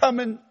not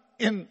coming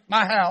in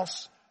my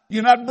house.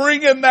 You're not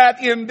bringing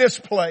that in this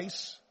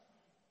place.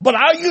 But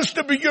I used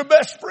to be your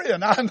best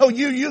friend. I know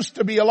you used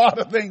to be a lot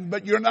of things,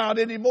 but you're not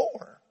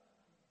anymore.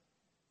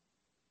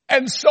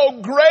 And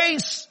so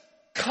grace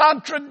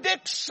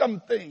contradicts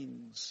some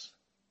things.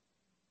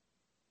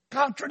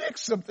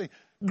 Contradicts something.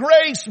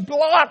 Grace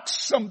blocks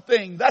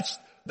something. That's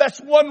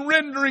one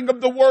rendering of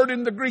the word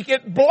in the Greek.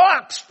 It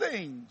blocks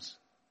things.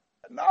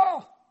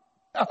 No,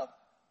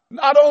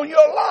 not on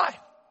your life.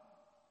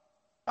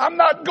 I'm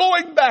not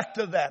going back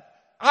to that.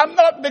 I'm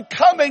not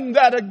becoming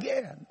that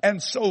again.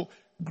 And so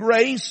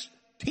grace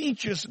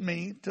teaches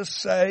me to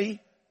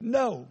say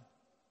no.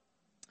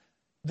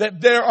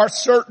 That there are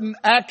certain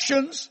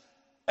actions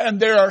and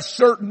there are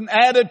certain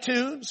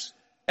attitudes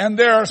and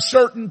there are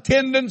certain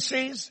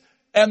tendencies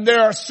and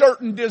there are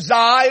certain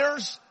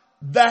desires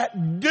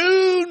that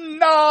do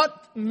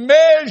not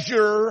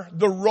measure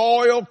the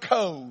royal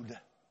code.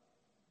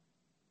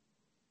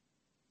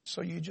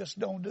 So you just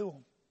don't do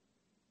them.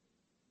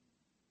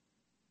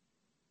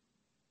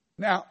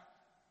 Now,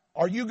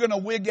 are you going to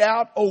wig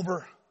out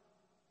over,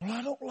 well,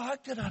 I don't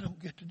like that I don't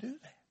get to do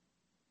that?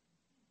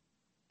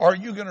 Or are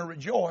you going to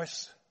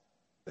rejoice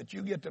that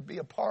you get to be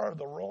a part of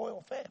the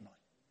royal family?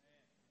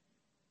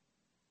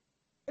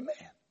 Amen.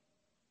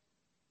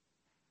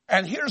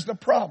 And here's the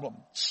problem.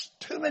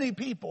 Too many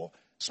people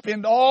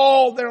spend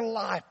all their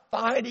life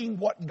fighting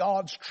what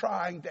God's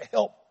trying to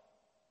help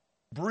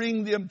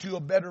bring them to a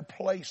better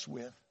place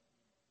with,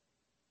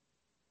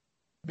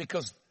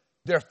 because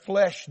their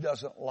flesh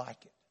doesn't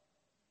like it.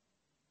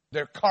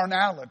 Their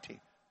carnality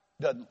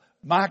doesn't.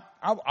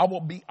 I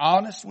will be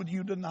honest with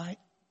you tonight,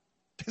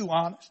 too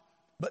honest,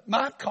 but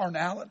my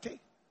carnality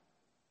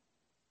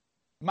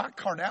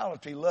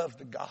loves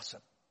to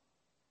gossip.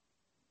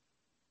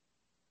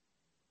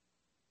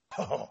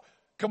 Oh,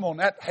 come on,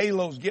 that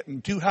halo's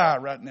getting too high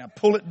right now.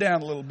 Pull it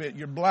down a little bit.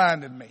 You're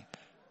blinding me.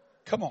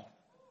 Come on.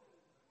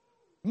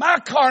 My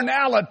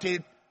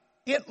carnality,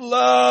 it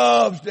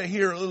loves to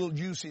hear a little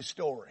juicy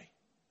story.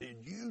 Did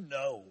you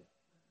know?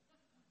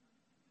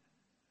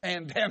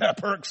 Antenna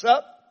perks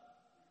up.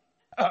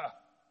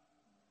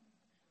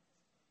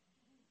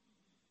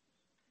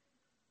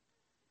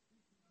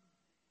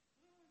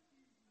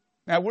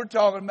 Now, we're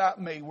talking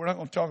about me. We're not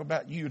going to talk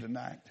about you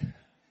tonight.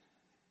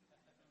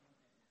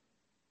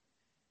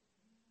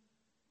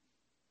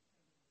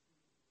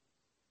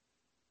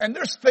 And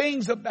there's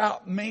things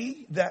about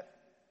me that,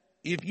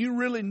 if you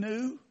really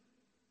knew,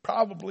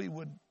 probably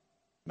would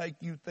make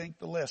you think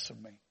the less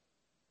of me.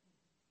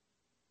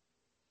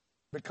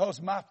 Because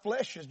my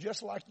flesh is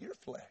just like your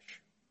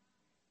flesh.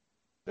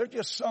 There's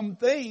just some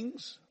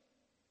things,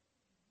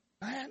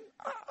 man,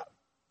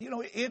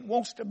 it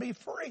wants to be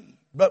free.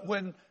 But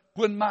when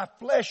my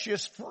flesh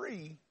is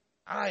free,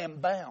 I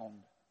am bound.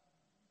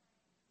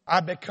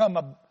 I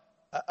become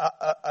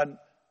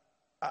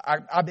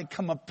I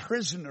become a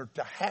prisoner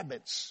to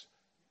habits,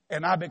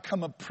 and I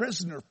become a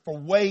prisoner for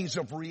ways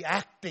of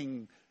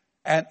reacting,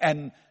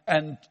 and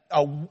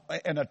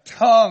a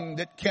tongue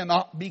that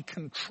cannot be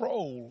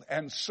controlled.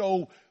 And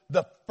so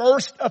the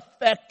first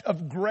effect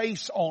of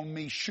grace on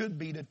me should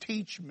be to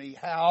teach me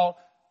how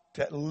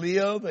to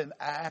live and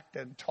act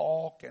and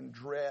talk and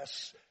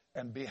dress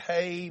and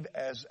behave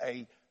as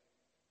a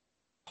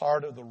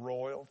part of the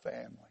royal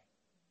family.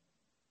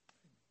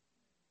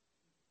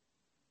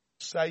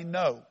 Say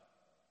no.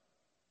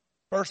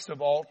 First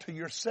of all, to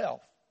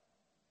yourself.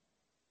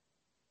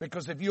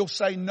 Because if you'll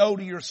say no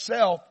to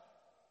yourself,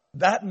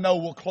 that no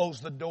will close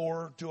the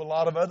door to a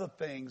lot of other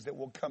things that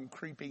will come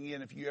creeping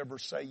in if you ever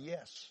say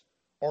yes.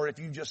 Or if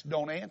you just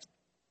don't answer.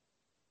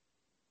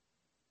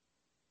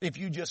 If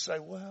you just say,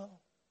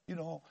 well,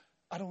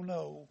 I don't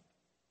know.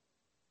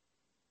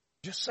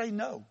 Just say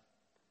no.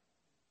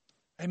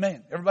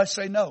 Amen. Everybody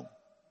say no.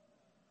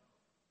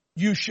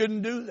 You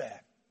shouldn't do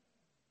that.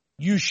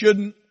 You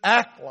shouldn't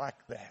act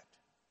like that.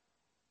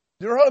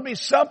 There ought to be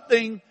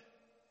something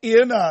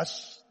in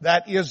us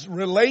that is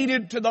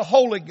related to the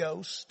Holy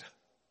Ghost.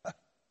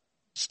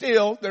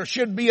 Still, there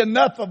should be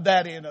enough of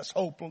that in us,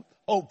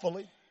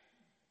 hopefully,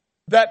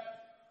 that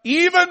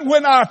even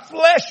when our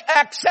flesh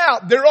acts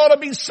out, there ought to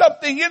be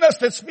something in us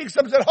that speaks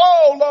up and says,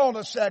 hold on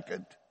a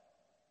second.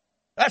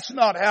 That's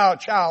not how a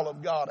child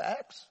of God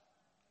acts.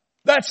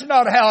 That's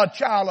not how a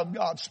child of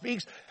God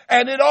speaks.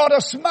 And it ought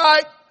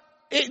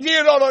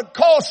to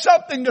cause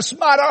something to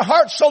smite our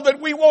hearts so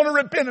that we want to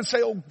repent and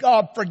say, oh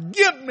God,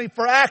 forgive me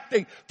for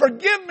acting.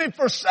 Forgive me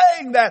for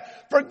saying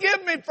that.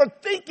 Forgive me for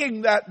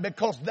thinking that,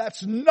 because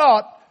that's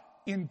not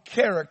in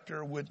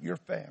character with your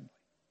family.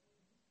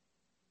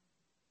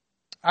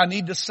 I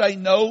need to say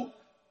no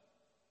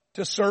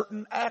to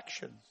certain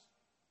actions.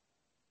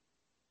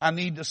 I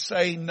need to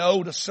say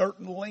no to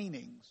certain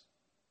leanings.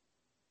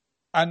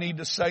 I need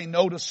to say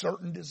no to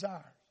certain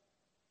desires.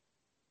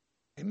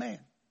 Amen.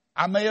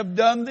 I may have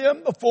done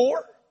them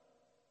before,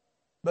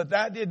 but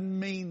that didn't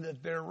mean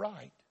that they're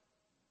right.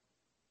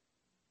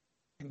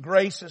 And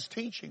grace is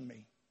teaching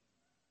me.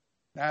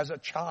 Now, as a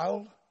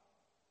child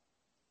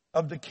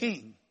of the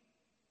King,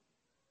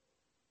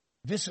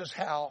 this is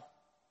how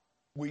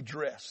we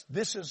dress.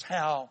 This is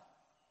how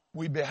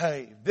we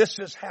behave. This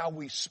is how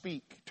we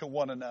speak to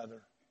one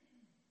another.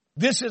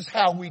 This is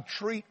how we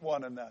treat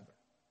one another.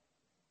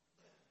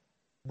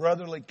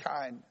 Brotherly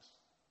kindness.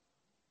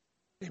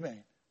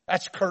 Amen.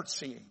 That's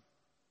courtesying.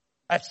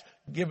 That's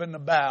giving the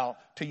bow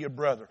to your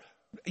brother.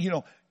 You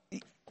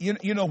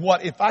know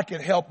what? If I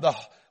could help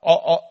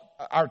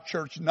our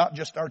church, not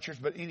just our church,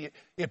 but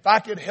if I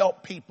could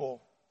help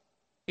people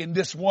in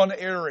this one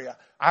area,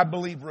 I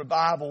believe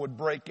revival would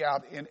break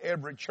out in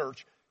every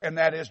church. And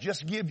that is,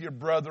 just give your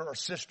brother or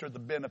sister the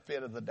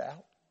benefit of the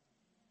doubt.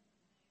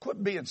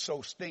 Quit being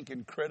so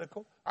stinking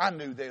critical. I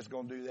knew they was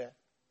going to do that.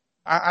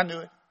 I knew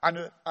it.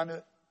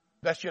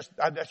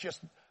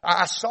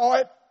 I saw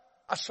it.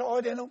 I saw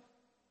it in them.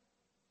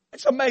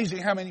 It's amazing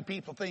how many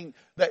people think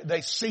that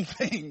they see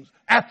things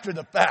after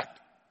the fact.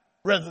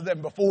 rather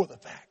than before the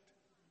fact.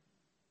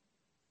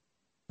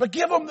 But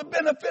give them the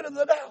benefit of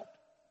the doubt.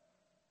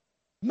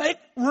 Make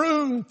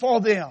room for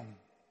them.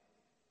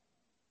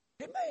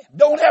 Amen.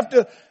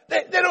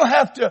 They don't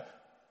have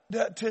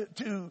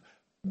to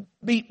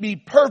be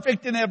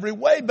perfect in every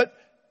way, but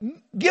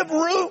give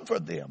room for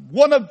them.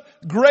 One of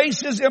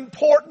grace's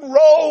important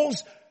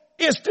roles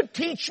is to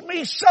teach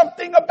me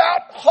something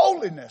about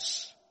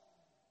holiness.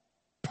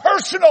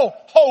 Personal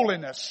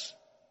holiness.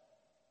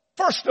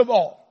 First of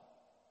all.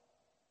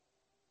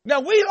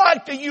 Now we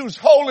like to use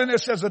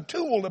holiness as a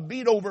tool to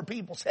beat over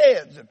people's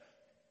heads.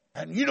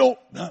 And you're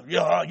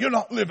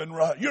not living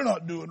right. You're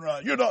not doing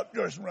right. You're not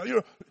dressing right.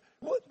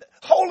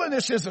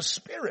 Holiness is a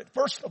spirit,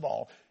 first of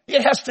all.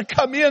 It has to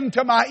come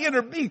into my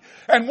inner being.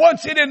 And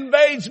once it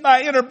invades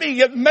my inner being,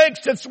 it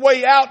makes its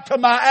way out to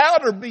my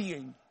outer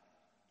being.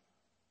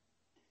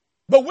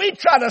 But we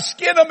try to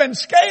skin them and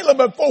scale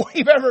them before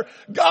we've ever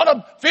got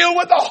them filled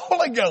with the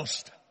Holy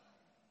Ghost.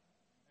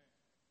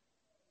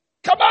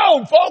 Come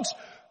on, folks.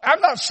 I'm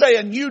not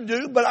saying you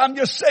do, but I'm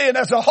just saying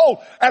as a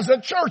whole, as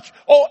a church,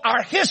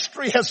 our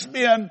history has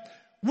been,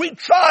 we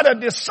try to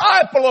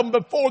disciple them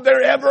before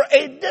they're ever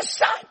a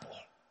disciple.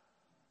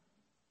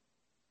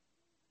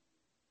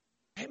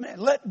 Amen.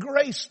 Let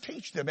grace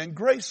teach them, and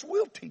grace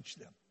will teach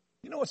them.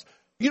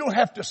 You don't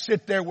have to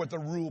sit there with a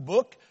rule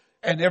book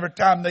and every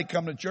time they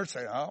come to church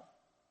say,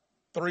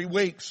 3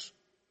 weeks.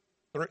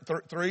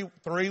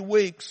 3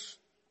 weeks.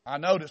 I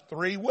noticed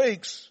 3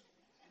 weeks.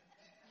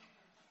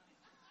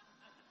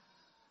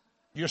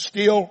 You're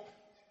still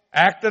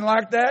acting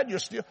like that?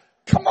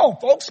 Come on,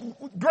 folks.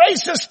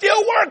 Grace is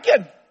still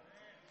working.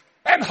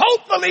 And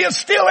hopefully it's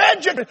still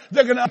educated.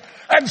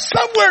 And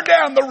somewhere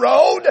down the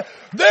road,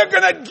 they're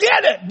gonna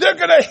get it. They're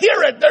gonna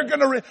hear it.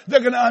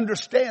 They're gonna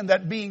understand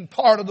that being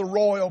part of the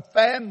royal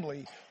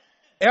family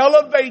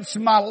elevates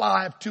my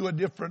life to a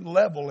different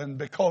level. And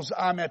because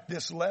I'm at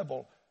this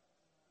level,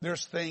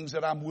 there's things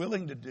that I'm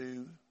willing to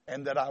do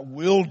and that I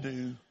will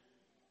do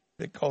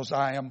because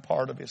I am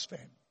part of His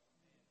family.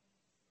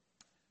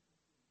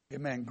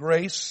 Amen.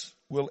 Grace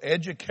will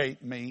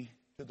educate me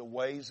to the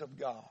ways of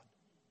God.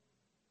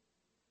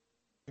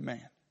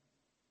 Amen.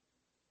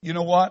 You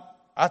know what?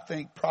 I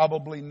think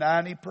probably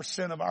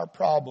 90% of our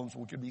problems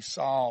could be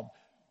solved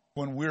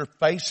when we're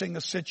facing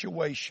a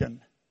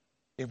situation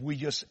if we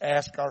just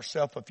ask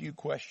ourselves a few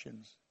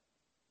questions.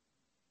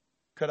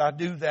 Could I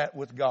do that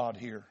with God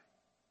here?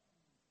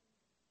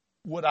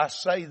 Would I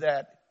say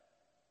that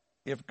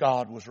if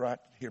God was right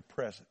here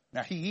present?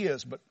 Now He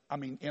is, but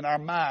in our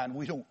mind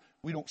we don't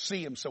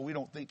see Him, so we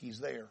don't think He's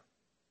there.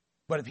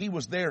 But if He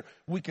was there,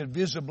 we could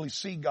visibly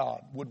see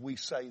God. Would we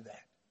say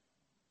that?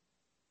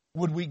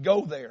 Would we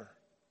go there?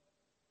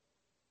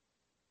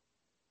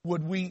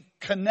 Would we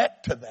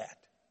connect to that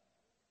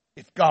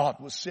if God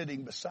was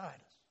sitting beside us?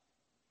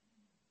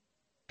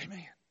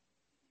 Amen.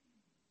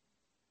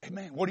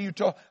 Amen. What are you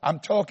talking? I'm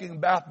talking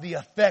about the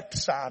effect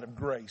side of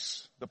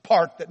grace, the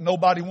part that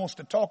nobody wants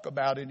to talk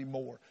about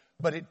anymore.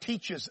 But it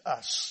teaches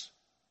us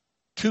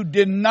to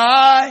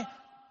deny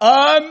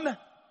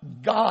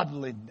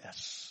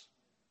ungodliness.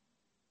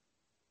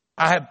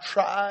 I have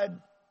tried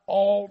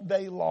all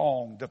day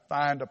long to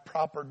find a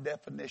proper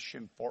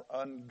definition for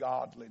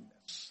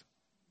ungodliness.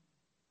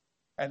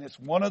 And it's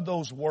one of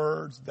those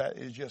words that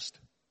is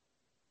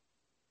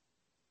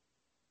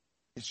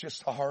it's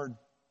just hard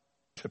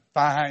to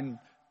find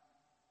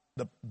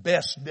the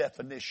best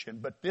definition.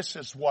 But this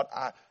is what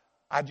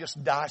I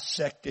just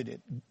dissected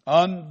it.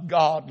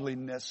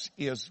 Ungodliness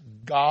is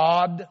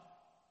godless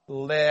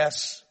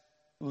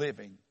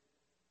living.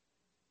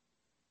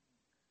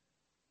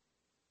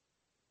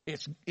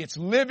 It's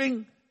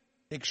living,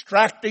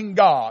 extracting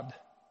God.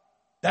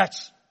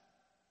 That's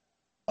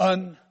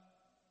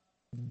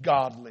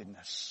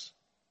ungodliness.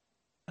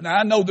 And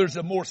I know there's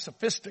a more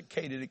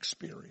sophisticated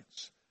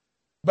experience.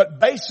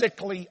 But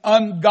basically,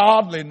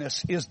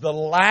 ungodliness is the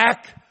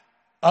lack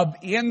of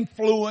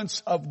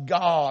influence of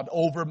God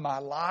over my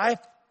life,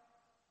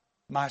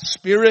 my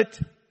spirit,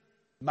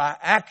 my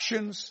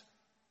actions,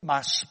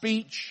 my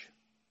speech,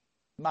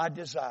 my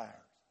desires.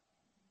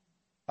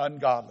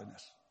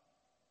 Ungodliness.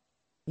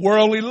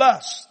 Worldly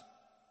lust.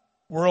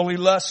 Worldly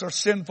lusts are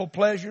sinful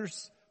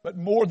pleasures, but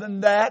more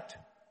than that,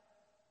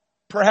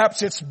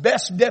 perhaps its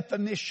best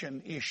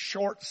definition is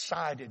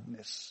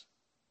short-sightedness.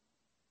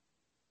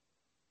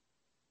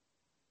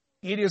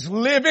 It is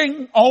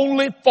living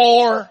only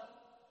for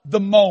the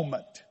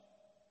moment.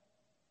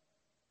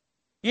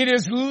 It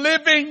is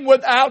living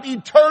without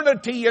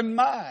eternity in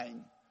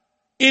mind.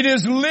 It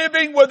is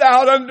living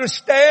without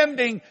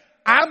understanding.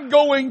 I'm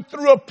going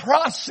through a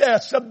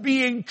process of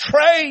being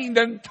trained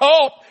and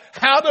taught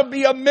how to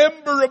be a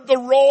member of the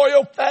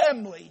royal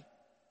family.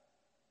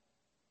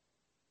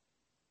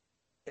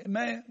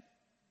 Amen.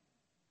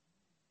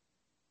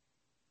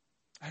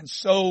 And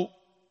so,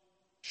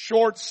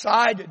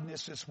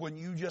 short-sightedness is when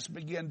you just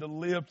begin to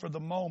live for the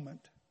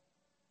moment.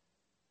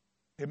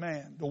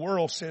 Amen. The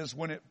world says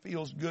when it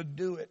feels good,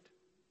 do it.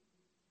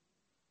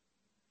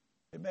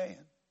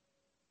 Amen.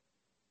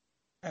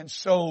 And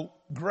so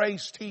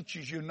grace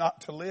teaches you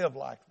not to live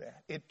like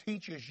that. It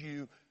teaches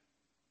you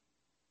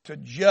to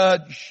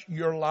judge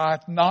your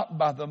life not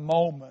by the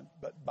moment,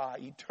 but by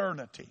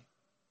eternity.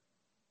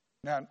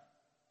 Now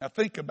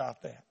think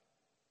about that.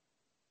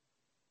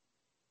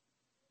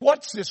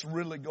 What's this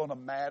really going to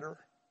matter?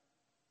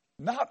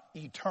 Not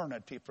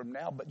eternity from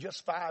now, but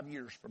just 5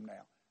 years from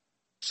now.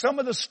 Some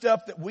of the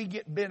stuff that we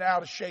get bent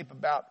out of shape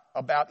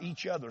about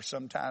each other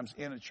sometimes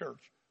in a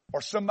church,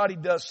 or somebody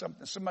does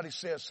something, somebody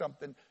says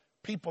something,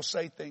 people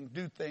say things,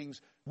 do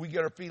things, we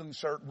get our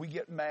feelings hurt, we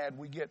get mad,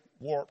 we get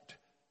warped,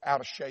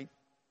 out of shape.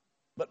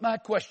 But my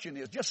question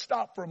is, just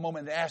stop for a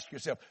moment and ask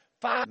yourself,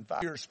 5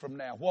 years from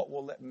now, what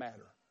will that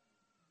matter?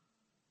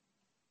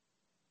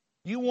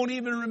 You won't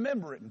even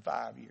remember it in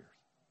 5 years.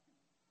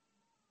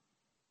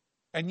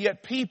 And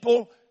yet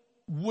people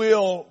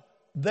will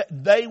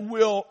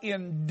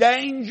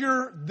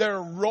endanger their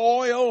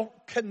royal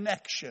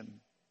connection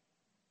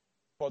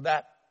for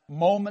that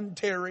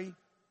momentary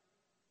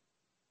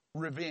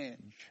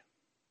revenge.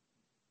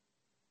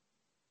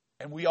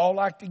 And we all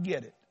like to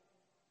get it.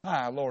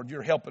 Lord,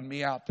 you're helping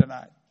me out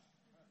tonight.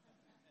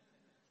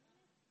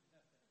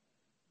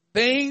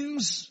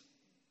 Things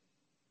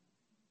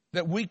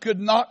that we could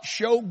not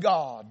show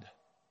God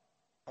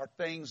are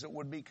things that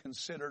would be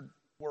considered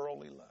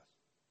worldly lust.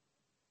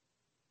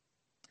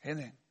 And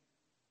then,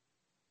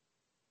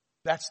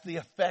 that's the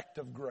effect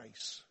of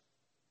grace.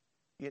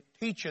 It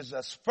teaches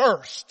us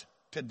first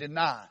to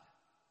deny.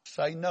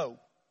 Say no.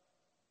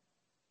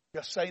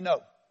 Just say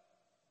no.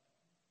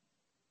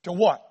 To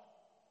what?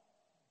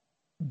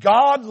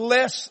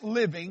 Godless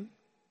living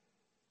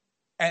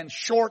and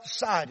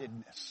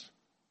short-sightedness.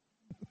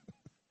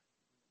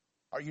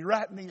 Are you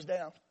writing these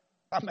down?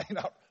 I may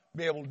not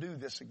be able to do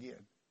this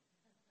again.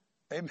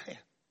 Amen.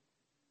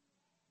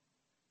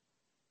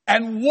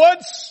 And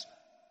once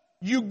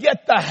you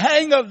get the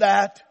hang of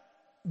that,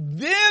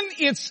 then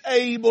it's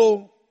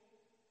able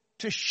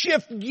to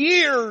shift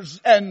gears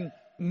and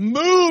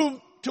move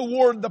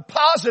toward the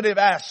positive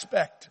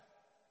aspect.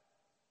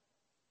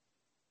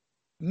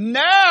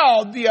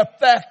 Now the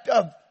effect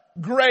of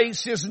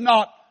grace is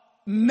not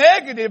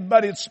negative,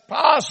 but it's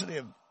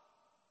positive.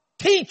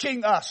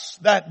 Teaching us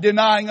that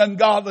denying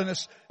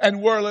ungodliness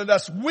and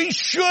worldliness, we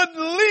should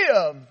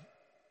live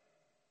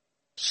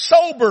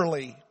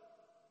soberly,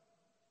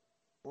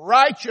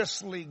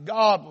 righteously,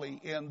 godly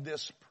in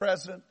this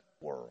present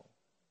world.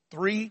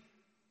 3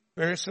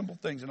 very simple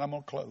things, and I'm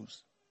going to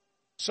close.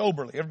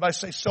 Soberly. Everybody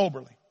say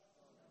soberly.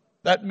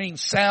 That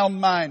means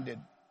sound-minded.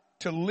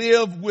 To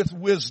live with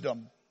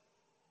wisdom.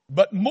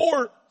 But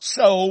more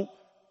so,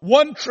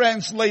 one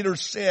translator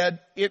said,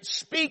 it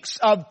speaks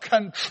of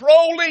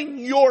controlling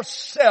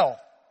yourself.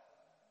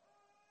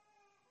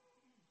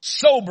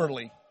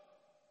 Soberly.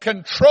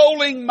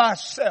 Controlling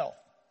myself.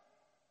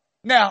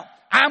 Now,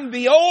 I'm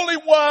the only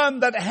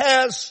one that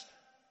has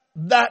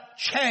that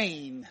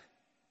chain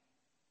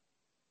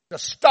to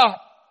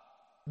stop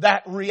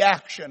that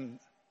reaction.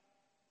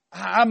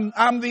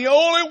 I'm the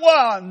only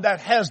one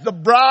that has the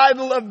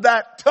bridle of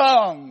that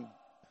tongue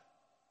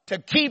to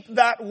keep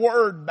that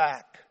word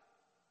back.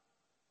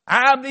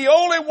 I'm the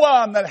only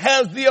one that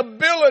has the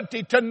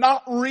ability to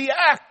not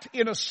react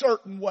in a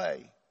certain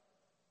way.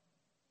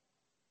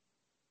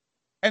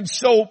 And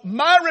so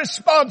my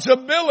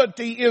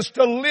responsibility is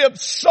to live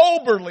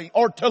soberly,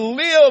 or to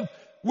live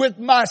with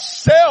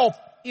myself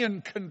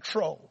in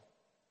control.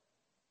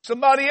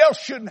 Somebody else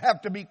shouldn't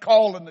have to be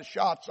calling the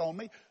shots on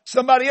me.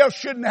 Somebody else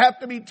shouldn't have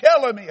to be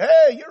telling me,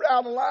 hey, you're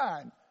out of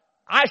line.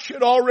 I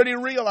should already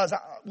realize,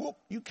 well,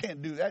 you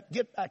can't do that.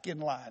 Get back in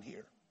line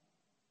here.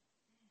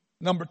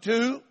 Number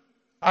 2,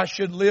 I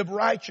should live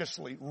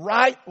righteously,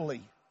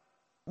 rightly.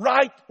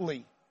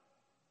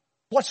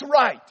 What's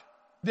right?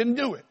 Then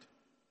do it.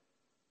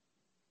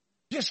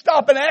 Just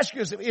stop and ask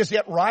yourself, is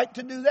it right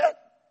to do that?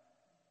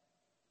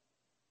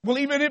 Well,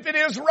 even if it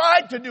is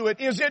right to do it,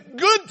 is it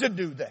good to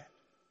do that?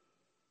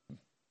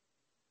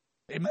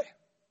 Amen.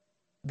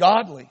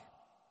 Godly.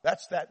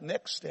 That's that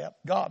next step.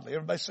 Godly.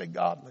 Everybody say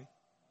godly.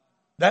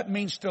 That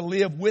means to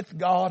live with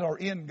God or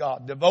in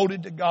God.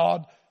 Devoted to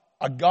God.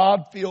 A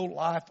God-filled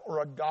life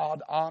or a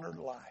God-honored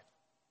life.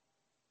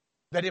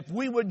 That if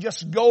we would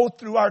just go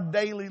through our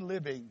daily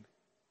living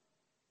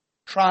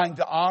trying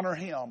to honor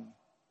Him,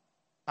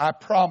 I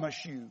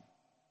promise you,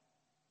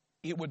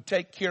 it would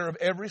take care of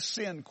every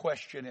sin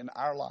question in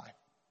our life.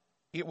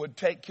 It would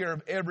take care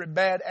of every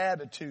bad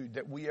attitude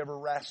that we ever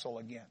wrestle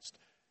against.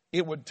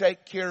 It would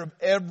take care of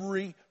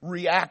every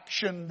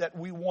reaction that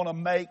we want to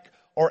make,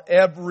 or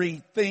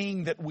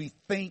everything that we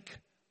think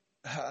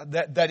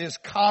that is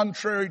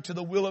contrary to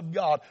the will of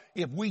God.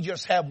 If we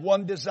just have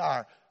one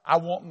desire, I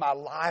want my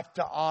life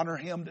to honor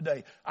Him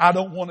today. I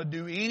don't want to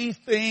do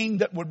anything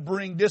that would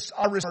bring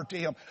dishonor to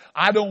Him.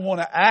 I don't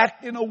want to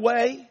act in a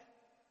way.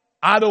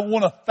 I don't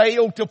want to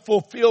fail to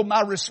fulfill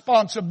my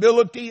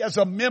responsibility as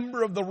a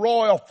member of the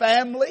royal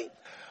family.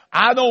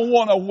 I don't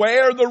want to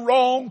wear the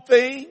wrong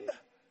thing.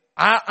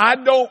 I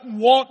don't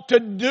want to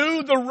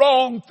do the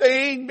wrong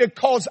thing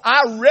because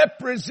I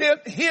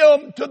represent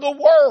Him to the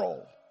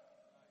world.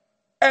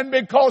 And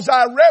because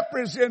I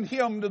represent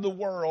him to the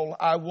world,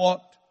 I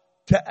want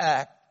to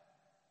act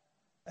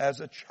as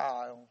a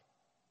child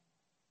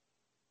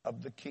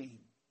of the King.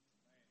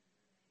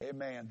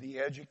 Amen. The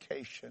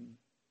education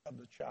of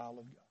the child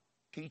of God.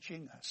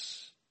 Teaching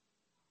us.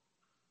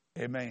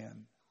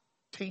 Amen.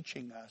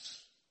 Teaching us.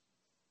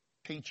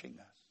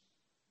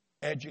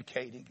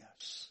 Educating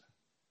us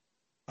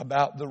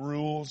about the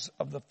rules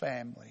of the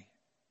family,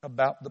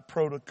 about the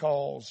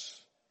protocols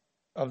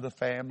of the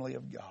family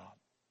of God.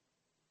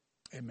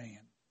 Amen.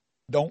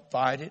 Don't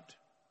fight it.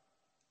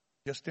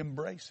 Just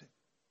embrace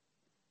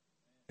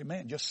it.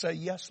 Amen. Just say,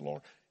 yes,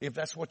 Lord. If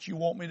that's what you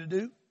want me to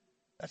do,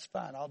 that's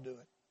fine. I'll do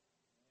it.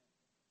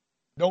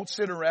 Don't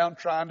sit around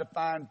trying to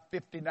find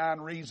 59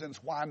 reasons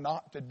why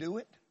not to do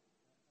it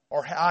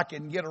or how I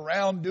can get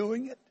around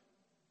doing it.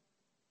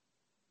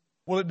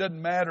 Well, it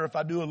doesn't matter if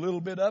I do a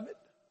little bit of it.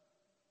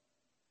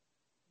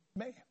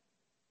 Man,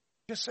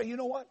 just say, you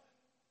know what?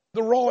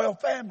 The royal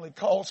family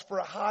calls for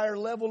a higher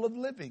level of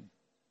living.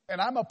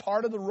 And I'm a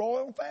part of the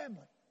royal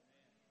family.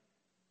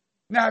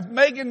 Now, if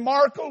Meghan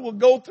Markle will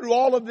go through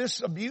all of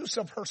this abuse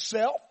of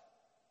herself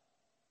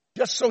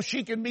just so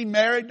she can be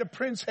married to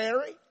Prince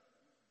Harry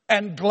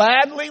and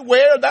gladly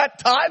wear that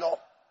title,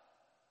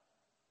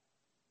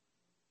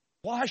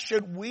 why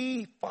should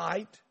we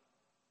fight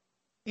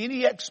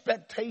any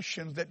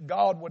expectations that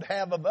God would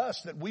have of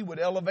us, that we would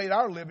elevate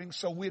our living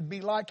so we'd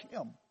be like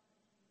him?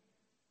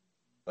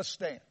 Let's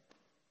stand.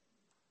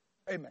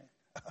 Amen.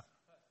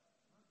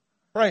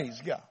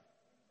 Praise God.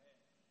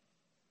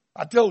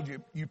 I told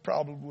you, you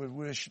probably would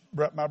wish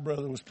my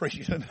brother was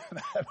preaching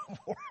that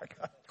before I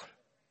got.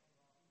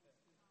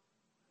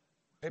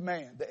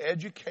 Amen. The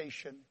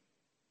education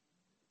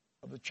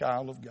of the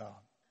child of God.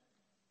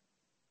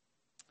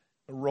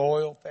 The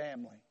royal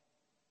family.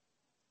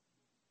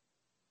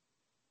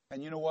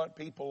 And you know what?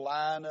 People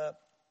line up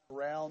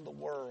around the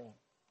world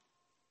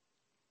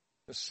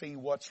to see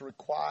what's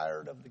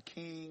required of the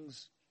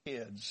king's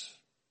kids.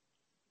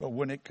 But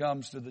when it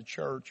comes to the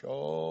church,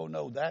 oh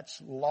no, that's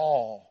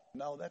law.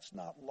 No, that's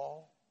not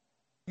law.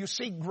 You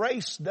see,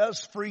 grace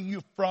does free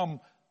you from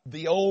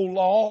the old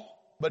law,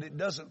 but it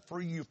doesn't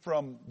free you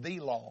from the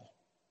law.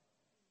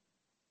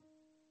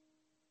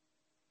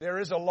 There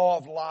is a law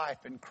of life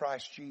in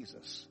Christ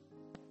Jesus.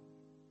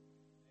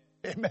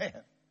 Amen.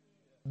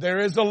 There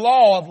is a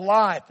law of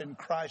life in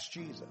Christ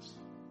Jesus.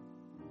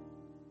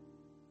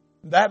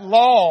 That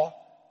law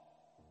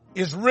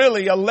is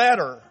really a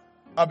letter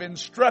of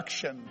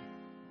instruction.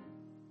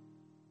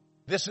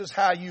 This is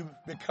how you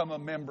become a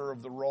member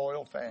of the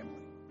royal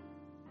family.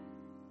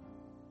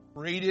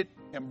 Read it,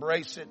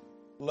 embrace it,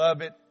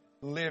 love it,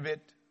 live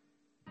it,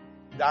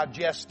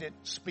 digest it,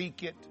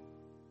 speak it.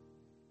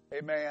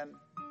 Amen.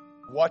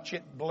 Watch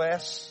it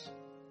bless.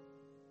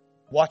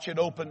 Watch it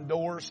open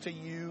doors to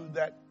you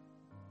that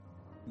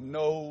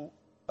no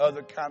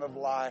other kind of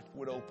life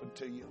would open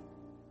to you.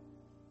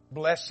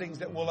 Blessings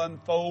that will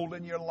unfold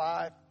in your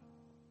life.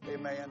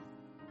 Amen.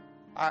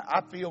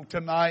 I feel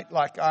tonight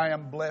like I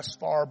am blessed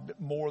far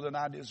more than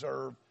I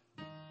deserve.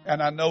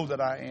 And I know that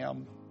I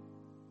am.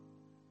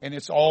 And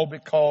it's all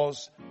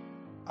because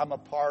I'm a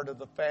part of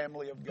the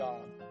family of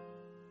God.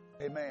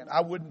 Amen.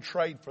 I wouldn't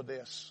trade for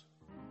this.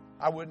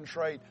 I wouldn't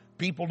trade.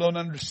 People don't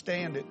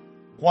understand it.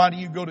 Why do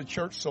you go to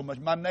church so much?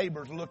 My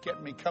neighbors look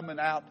at me coming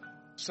out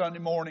Sunday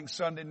morning,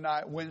 Sunday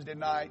night, Wednesday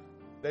night.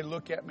 They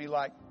look at me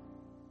like,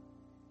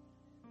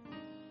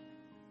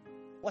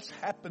 what's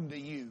happened to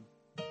you?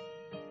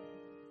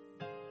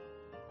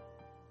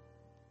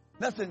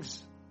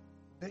 Nothing's,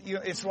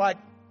 it's like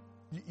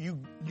you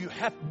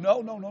have, no.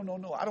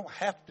 I don't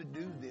have to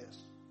do this.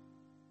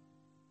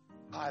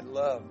 I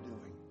love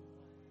doing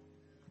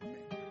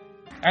it.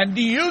 And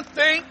do you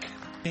think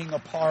being a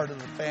part of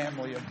the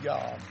family of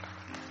God?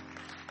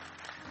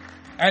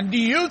 And do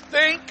you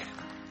think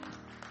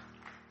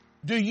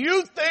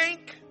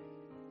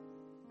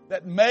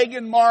that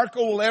Meghan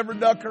Markle will ever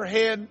duck her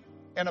head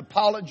and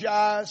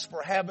apologize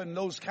for having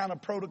those kind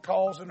of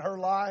protocols in her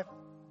life?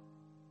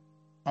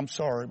 I'm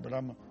sorry, but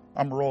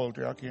I'm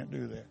royalty. I can't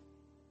do that.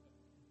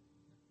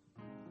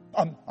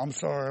 I'm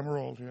sorry, I'm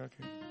royalty. I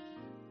can't.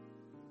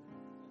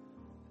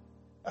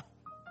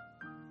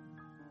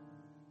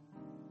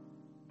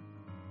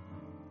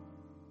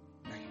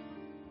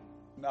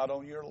 Not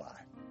on your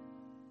life.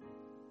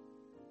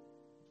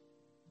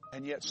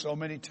 And yet so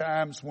many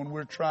times when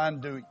we're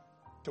trying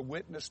to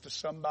witness to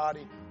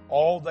somebody,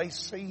 all they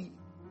see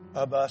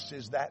of us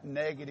is that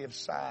negative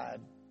side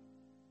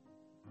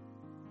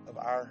of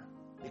our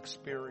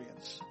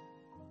experience.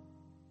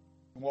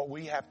 And what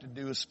we have to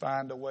do is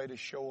find a way to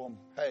show them,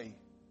 hey,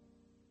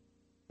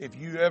 if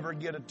you ever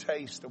get a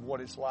taste of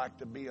what it's like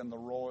to be in the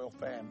royal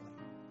family,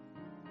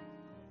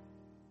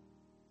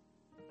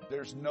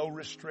 there's no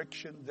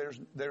restriction,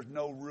 there's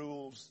no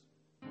rules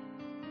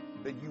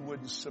that you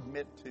wouldn't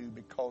submit to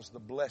because the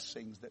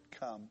blessings that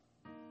come.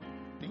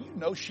 Do you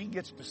know she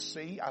gets to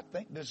see,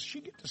 does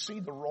she get to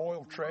see the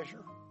royal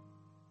treasure?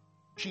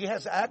 She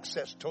has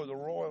access to the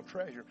royal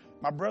treasure.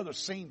 My brother's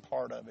seen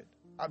part of it.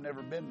 I've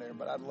never been there,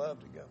 but I'd love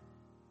to go.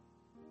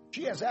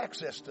 She has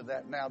access to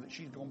that now that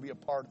she's going to be a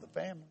part of the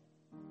family.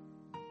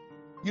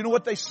 You know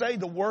what they say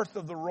the worth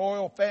of the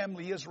royal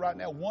family is right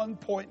now?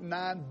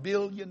 $1.9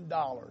 billion.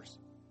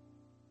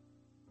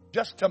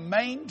 Just to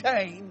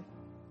maintain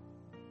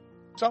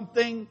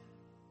something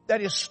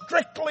that is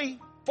strictly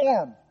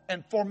form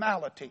and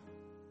formality.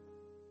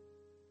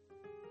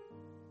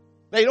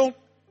 They don't,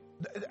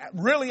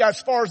 really,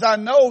 as far as I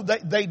know,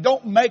 they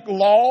don't make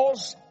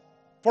laws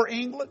for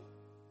England.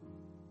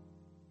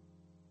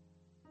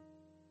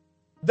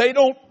 They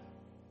don't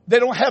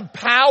have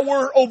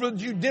power over the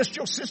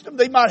judicial system.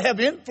 They might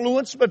have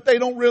influence, but they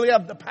don't really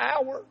have the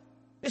power.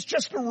 It's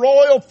just a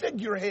royal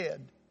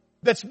figurehead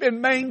that's been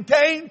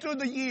maintained through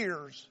the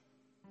years.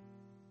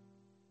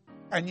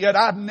 And yet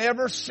I've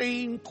never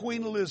seen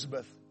Queen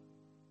Elizabeth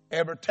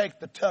ever take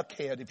the tuck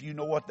head, if you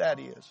know what that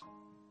is,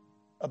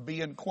 of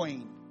being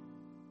queen.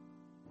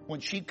 When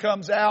she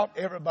comes out,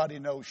 everybody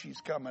knows she's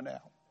coming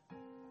out.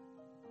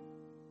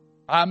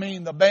 I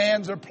mean, the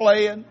bands are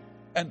playing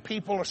and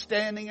people are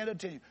standing at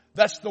attention.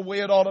 That's the way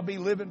it ought to be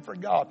living for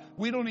God.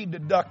 We don't need to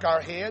duck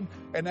our head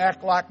and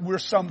act like we're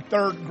some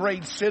third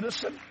grade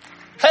citizen.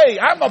 Hey,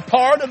 I'm a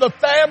part of the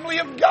family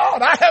of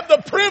God. I have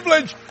the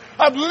privilege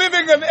of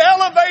living an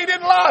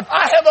elevated life.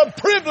 I have a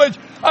privilege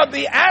of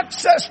the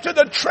access to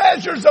the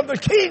treasures of the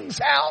King's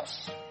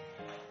house.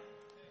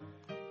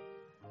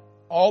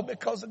 All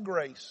because of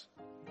grace.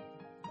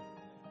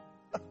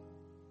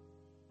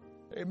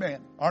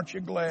 Amen. Aren't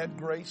you glad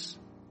grace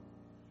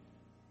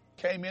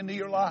came into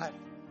your life?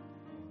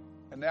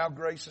 And now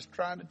grace is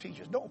trying to teach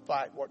us. Don't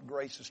fight what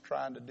grace is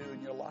trying to do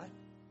in your life.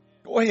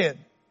 Go ahead.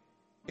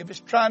 If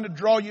it's trying to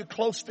draw you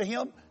close to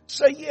Him,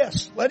 say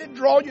yes. Let it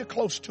draw you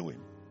close to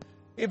Him.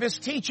 If it's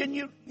teaching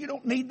you, you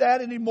don't need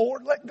that anymore,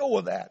 let go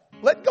of that.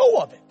 Let go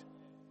of it.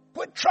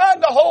 Quit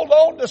trying to hold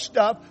on to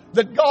stuff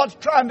that God's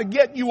trying to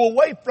get you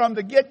away from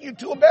to get you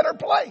to a better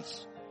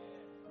place.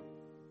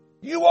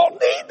 You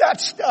won't need that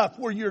stuff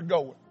where you're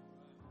going.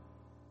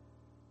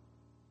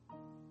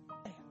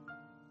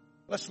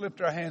 Let's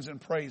lift our hands and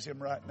praise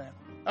Him right now.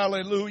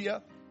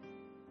 Hallelujah.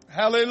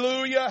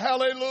 Hallelujah.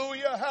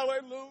 Hallelujah.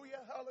 Hallelujah.